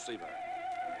shortwave receiver.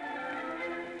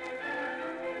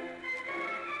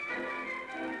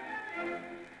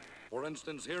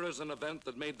 instance, here is an event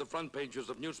that made the front pages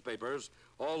of newspapers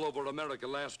all over America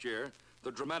last year,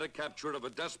 the dramatic capture of a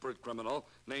desperate criminal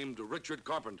named Richard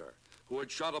Carpenter, who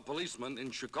had shot a policeman in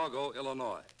Chicago,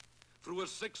 Illinois. Through a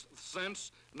sixth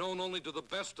sense, known only to the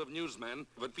best of newsmen,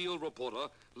 a field reporter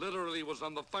literally was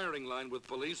on the firing line with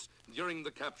police during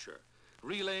the capture,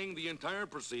 relaying the entire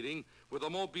proceeding with a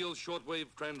mobile shortwave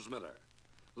transmitter.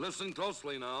 Listen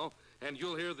closely now, and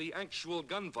you'll hear the actual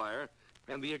gunfire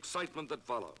and the excitement that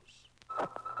follows.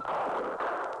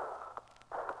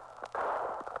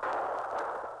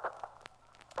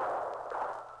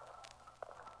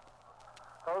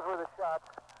 Those were the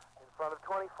shots in front of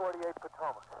 2048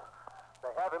 Potomac.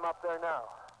 They have him up there now.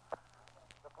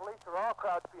 The police are all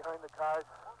crouched behind the cars.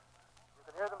 You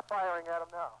can hear them firing at him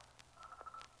now.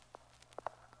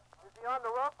 Is he on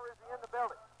the roof or is he in the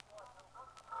building?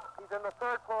 He's in the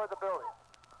third floor of the building.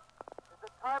 Is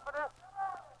it Carpenter?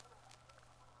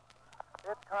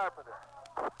 It's Carpenter.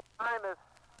 Time is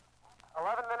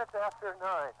 11 minutes after 9.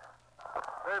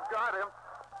 They've got him.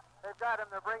 They've got him.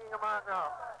 They're bringing him out now.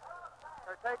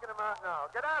 They're taking him out now.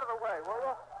 Get out of the way, will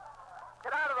you?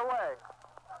 Get out of the way.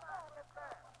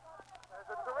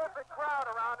 There's a terrific crowd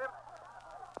around him.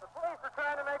 The police are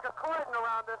trying to make a cordon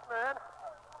around this man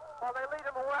while they lead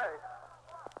him away.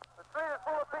 The street is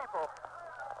full of people.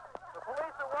 The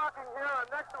police are walking here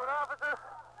next to an officer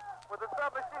with a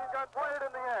submachine gun pointed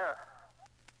in the air.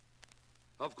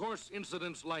 Of course,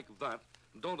 incidents like that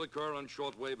don't occur on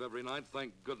shortwave every night,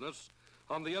 thank goodness.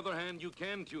 On the other hand, you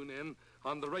can tune in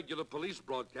on the regular police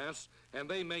broadcasts, and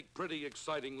they make pretty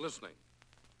exciting listening.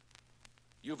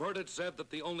 You've heard it said that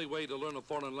the only way to learn a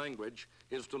foreign language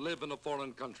is to live in a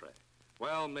foreign country.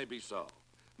 Well, maybe so.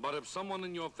 But if someone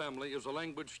in your family is a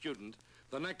language student,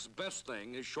 the next best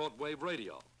thing is shortwave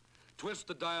radio. Twist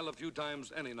the dial a few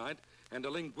times any night, and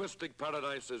a linguistic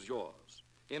paradise is yours.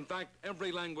 In fact,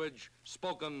 every language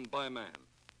spoken by man.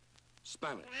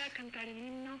 Spanish. Voy a cantar el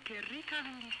himno que rica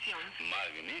bendición.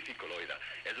 Magnífico, Loida.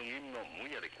 Es un himno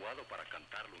muy adecuado para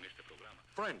cantarlo en este programa.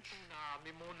 French.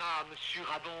 Mais mon âme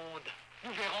surabonde.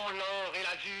 Nous verrons l'or et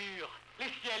l'azur.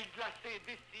 Les ciels glacés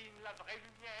dessinent la vraie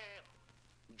lumière.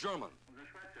 German.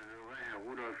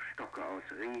 Rudolf Stocker aus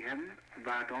Riehen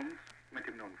bat uns mit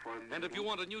dem nun folgenden. And if you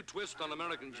want a new twist on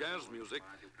American jazz music,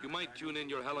 you might tune in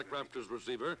your Helicrafters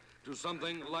receiver to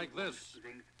something like this.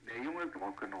 Der junge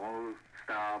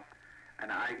Rock'n'Roll-Star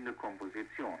eine eigene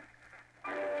Komposition.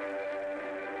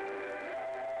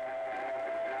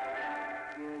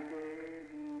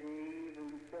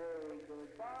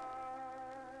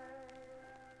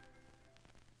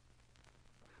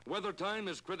 Whether time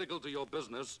is critical to your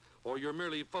business or you're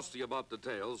merely fussy about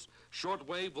details,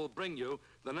 Shortwave will bring you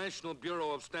the National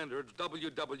Bureau of Standards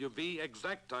WWV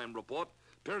Exact Time Report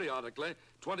periodically,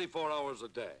 24 hours a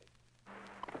day.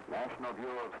 National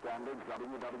Bureau of Standards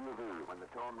WWV. When the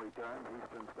tone returns,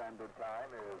 Eastern Standard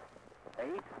Time is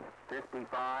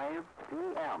 8:55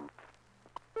 p.m.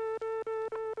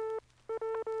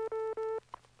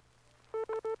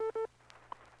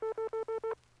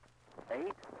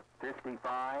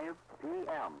 (8:55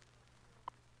 p.m.)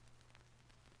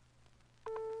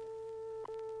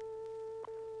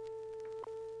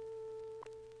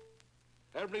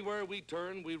 Everywhere we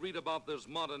turn, we read about this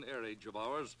modern age of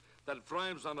ours that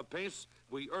thrives on a pace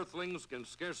we earthlings can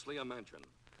scarcely imagine.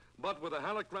 But with a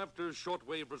Helicrafters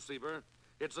shortwave receiver,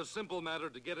 it's a simple matter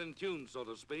to get in tune, so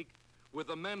to speak, with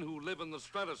the men who live in the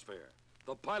stratosphere,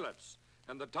 the pilots,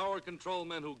 and the tower control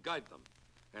men who guide them.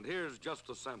 And here's just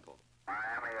a sample.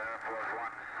 Miami Air Force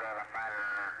 17,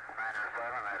 Niner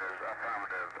 7, that is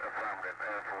affirmative,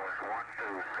 Air Force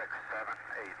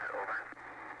 12678, over.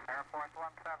 Air Force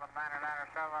 17, Niner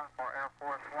 7 for Air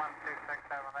Force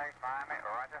 12678, Miami,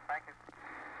 roger, thank you.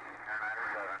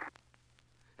 Niner 7.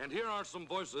 And here are some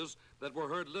voices that were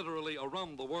heard literally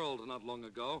around the world not long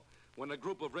ago when a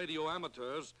group of radio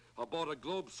amateurs aboard a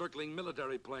globe-circling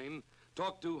military plane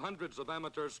talked to hundreds of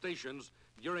amateur stations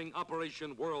during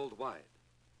Operation Worldwide.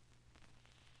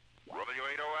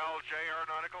 W8OLJ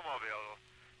Aeronautical Mobile,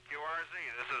 QRZ,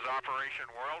 this is Operation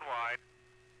Worldwide.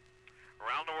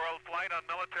 Around-the-world flight on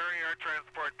military air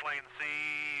transport plane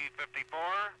C-54,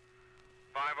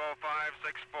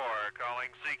 50564, calling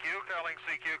CQ, calling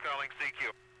CQ, calling CQ.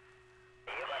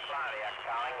 Yugoslavia,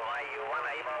 calling YU-1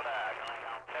 able to.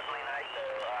 Certainly nice to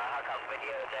hook up with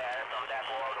you there from that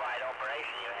worldwide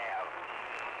operation you have.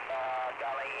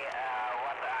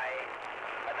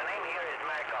 The name here is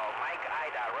MacKaye, Mike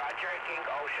Ida, Roger, King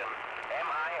Ocean,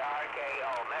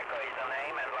 M-I-R-K-O. MacKaye is the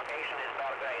name, and location is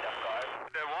Belgrade, of course.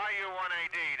 The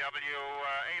YU-1AD,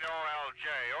 W8OLJ.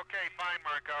 Okay, fine,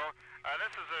 Marco.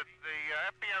 This is the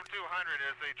FPM-200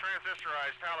 is the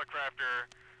transistorized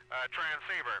Helicrafter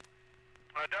transceiver.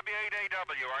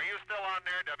 W8AW, are you still on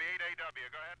there? W8AW,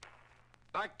 go ahead.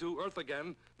 Back to Earth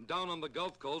again, down on the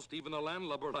Gulf Coast, even a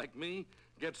landlubber like me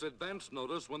gets advance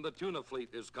notice when the tuna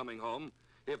fleet is coming home,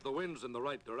 if the wind's in the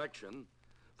right direction.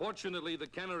 Fortunately, the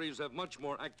Canaries have much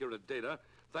more accurate data,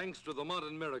 thanks to the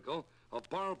modern miracle of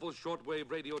powerful shortwave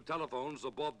radio telephones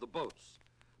aboard the boats.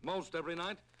 Most every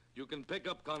night, you can pick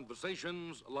up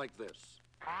conversations like this.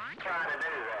 Try to do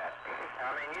that.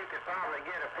 I mean, you could probably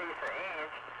get a piece of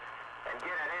inch and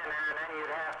get it in there, and then you'd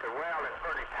have to weld it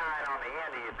pretty tight on the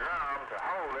end of your drum to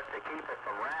hold it to keep it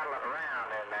from rattling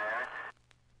around in there.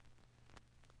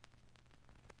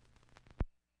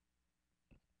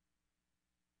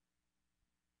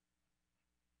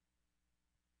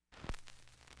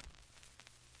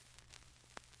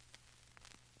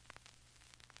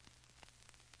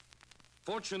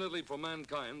 Fortunately for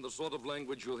mankind, the sort of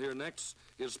language you'll hear next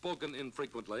is spoken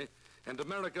infrequently, and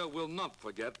America will not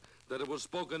forget that it was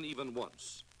spoken even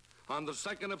once. On the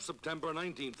 2nd of September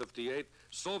 1958,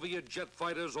 Soviet jet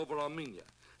fighters over Armenia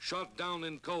shot down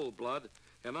in cold blood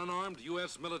an unarmed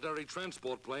U.S. military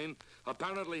transport plane,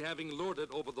 apparently having lured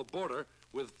it over the border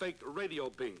with faked radio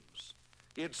beams.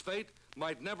 Its fate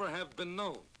might never have been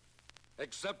known,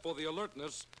 except for the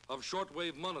alertness of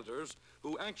shortwave monitors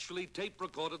who actually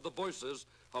tape-recorded the voices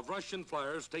of Russian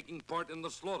flyers taking part in the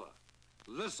slaughter.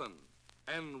 Listen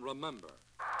and remember.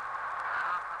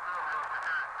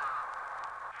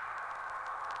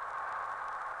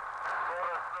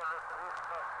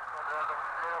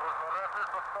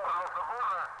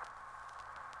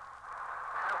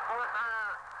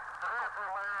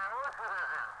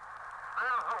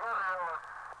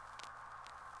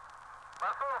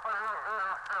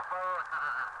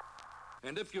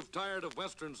 And if you've tired of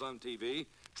westerns on TV,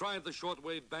 try the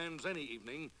shortwave bands any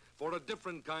evening for a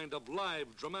different kind of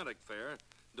live dramatic fare,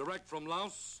 direct from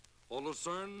Laos or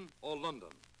Lucerne or London.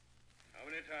 How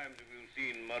many times have you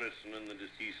seen Morrison and the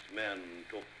deceased man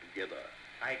talk together?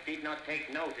 I did not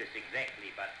take notice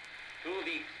exactly, but 2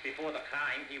 weeks before the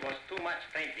crime, he was too much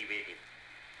friendly with him.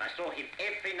 I saw him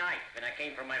every night when I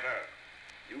came from my work.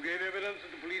 You gave evidence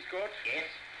at the police court?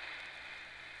 Yes.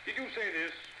 Did you say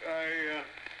this?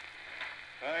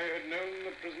 I had known the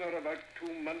prisoner about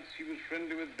 2 months. He was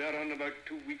friendly with Baron about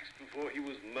 2 weeks before he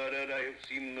was murdered. I have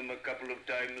seen them a couple of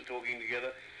times talking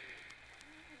together.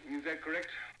 Is that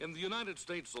correct? In the United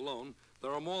States alone,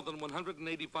 there are more than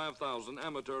 185,000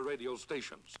 amateur radio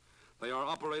stations. They are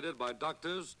operated by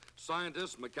doctors,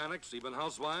 scientists, mechanics, even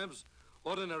housewives,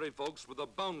 ordinary folks with a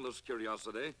boundless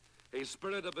curiosity, a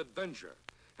spirit of adventure,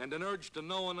 and an urge to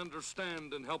know and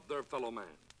understand and help their fellow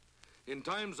man. In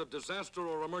times of disaster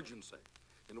or emergency,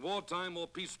 in wartime or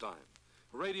peacetime,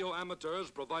 radio amateurs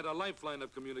provide a lifeline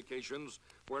of communications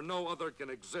where no other can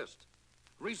exist.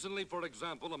 Recently, for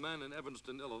example, a man in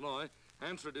Evanston, Illinois,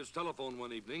 answered his telephone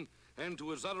one evening and,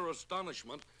 to his utter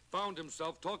astonishment, found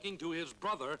himself talking to his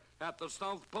brother at the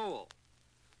South Pole.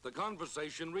 The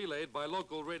conversation relayed by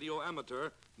local radio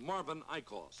amateur Marvin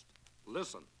Eichhorst.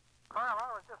 Listen. Carl,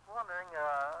 I was just wondering,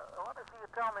 I wonder if you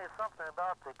could tell me something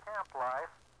about the camp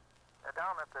life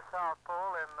down at the South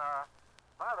Pole. And,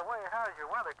 by the way, how's your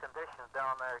weather conditions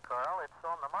down there, Carl? It's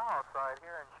on the mild side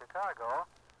here in Chicago.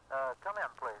 Come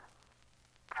in, please.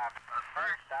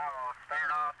 First, I will start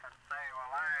off and say,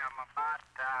 well, I am about,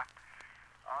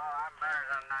 I'm better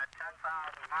than 10,000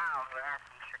 miles there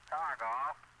from Chicago,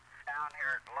 down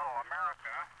here at Little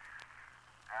America.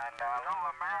 And Little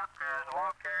America is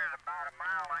located about 1.5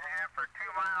 miles or 2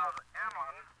 miles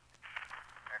inland.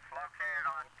 It's located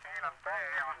on Keenan Bay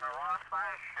on the Ross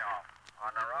Ice Shelf.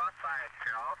 And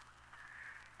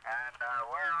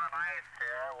we're on ice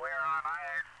here. We're on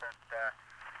ice that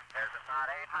is about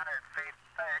 800 feet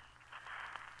thick.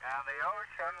 And the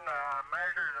ocean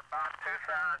measures about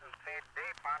 2,000 feet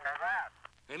deep under that.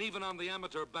 And even on the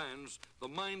amateur bands, the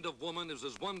mind of woman is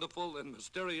as wonderful and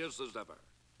mysterious as ever.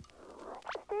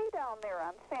 Stay down there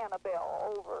on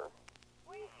Sanibel, over.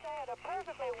 We stay at a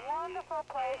perfectly wonderful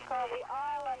place called the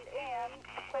Island Inn,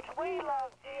 which we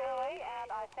love dearly,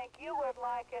 and I think you would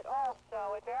like it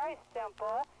also. It's very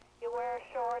simple. You wear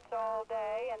shorts all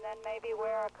day and then maybe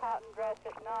wear a cotton dress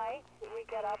at night. We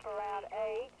get up around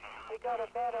 8. We go to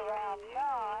bed around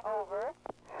 9, over.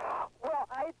 Well,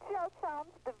 it just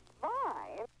sounds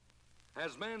divine.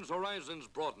 As man's horizons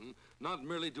broaden, not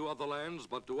merely to other lands,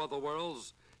 but to other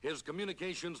worlds, his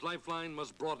communications lifeline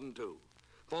must broaden too.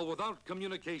 For without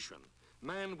communication,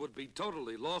 man would be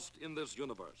totally lost in this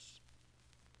universe.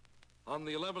 On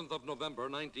the 11th of November,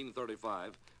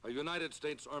 1935, a United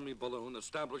States Army balloon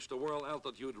established a world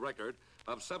altitude record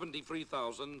of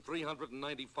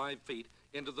 73,395 feet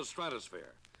into the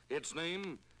stratosphere. Its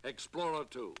name, Explorer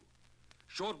 2.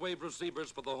 Shortwave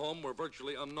receivers for the home were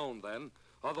virtually unknown then.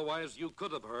 Otherwise, you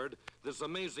could have heard this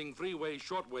amazing three-way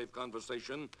shortwave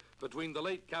conversation between the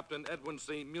late Captain Edwin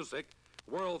C. Musick,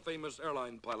 world-famous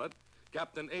airline pilot,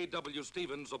 Captain A.W.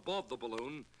 Stevens aboard the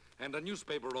balloon, and a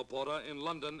newspaper reporter in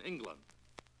London, England.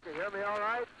 Can you hear me all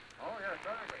right? Oh, yes,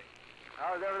 certainly.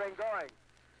 How's everything going?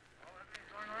 Well, everything's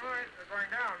going all right. We're going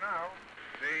down now.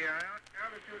 The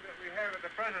altitude that we have at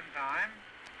the present time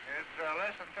is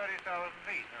less than 30,000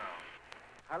 feet now.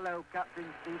 Hello, Captain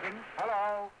Stevens.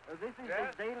 Hello. This is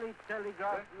Yes? the Daily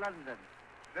Telegraph, London.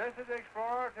 This is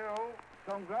Explorer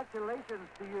 2. Congratulations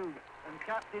to you and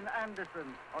Captain Anderson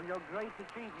on your great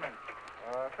achievement.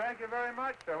 Thank you very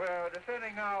much, sir. We're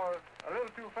descending now a little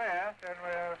too fast, and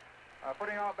we're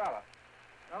putting out ballast.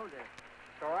 Oh, dear.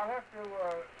 So I'll have to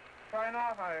sign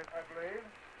off, I believe,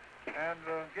 and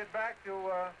get back to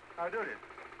our duties.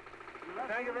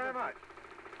 Thank you very much.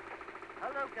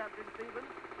 Hello, Captain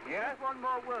Stevens. Yes? Just one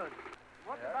more word.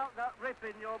 What Yes? about that rip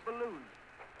in your balloon?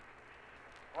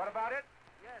 What about it?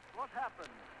 Yes, what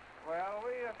happened? Well,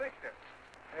 we fixed it.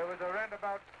 It was a rent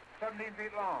about 17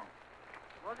 feet long.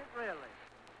 Was it really?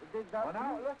 Did that... Well,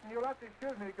 now, listen, you'll have to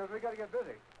excuse me because we got to get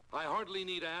busy. I hardly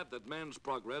need add that man's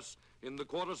progress in the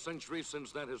quarter century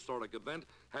since that historic event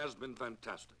has been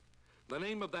fantastic. The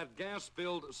name of that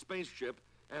gas-filled spaceship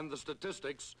and the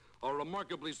statistics are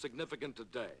remarkably significant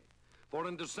today. For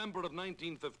in December of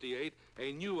 1958,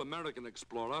 a new American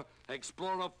explorer,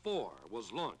 Explorer 4,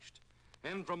 was launched.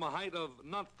 And from a height of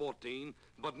not 14,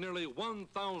 but nearly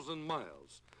 1,000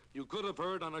 miles, you could have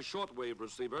heard on a shortwave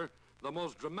receiver the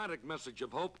most dramatic message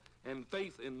of hope and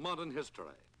faith in modern history.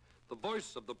 The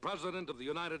voice of the President of the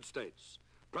United States,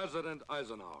 President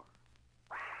Eisenhower.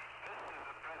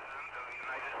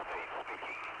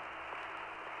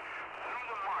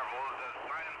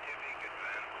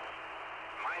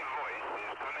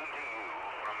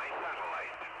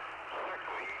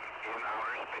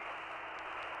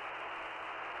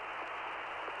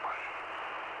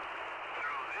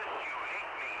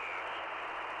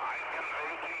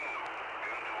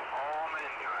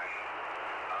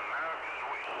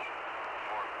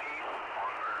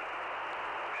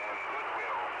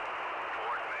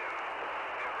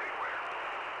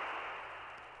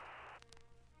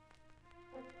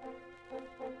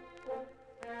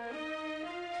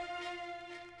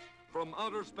 From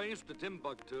outer space to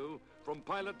Timbuktu, from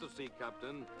pilot to sea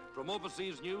captain, from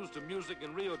overseas news to music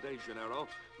in Rio de Janeiro,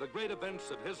 the great events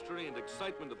of history and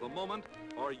excitement of the moment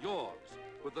are yours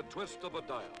with the twist of a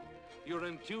dial. You're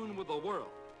in tune with the world,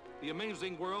 the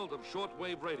amazing world of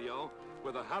shortwave radio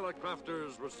with a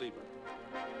Hallicrafters receiver.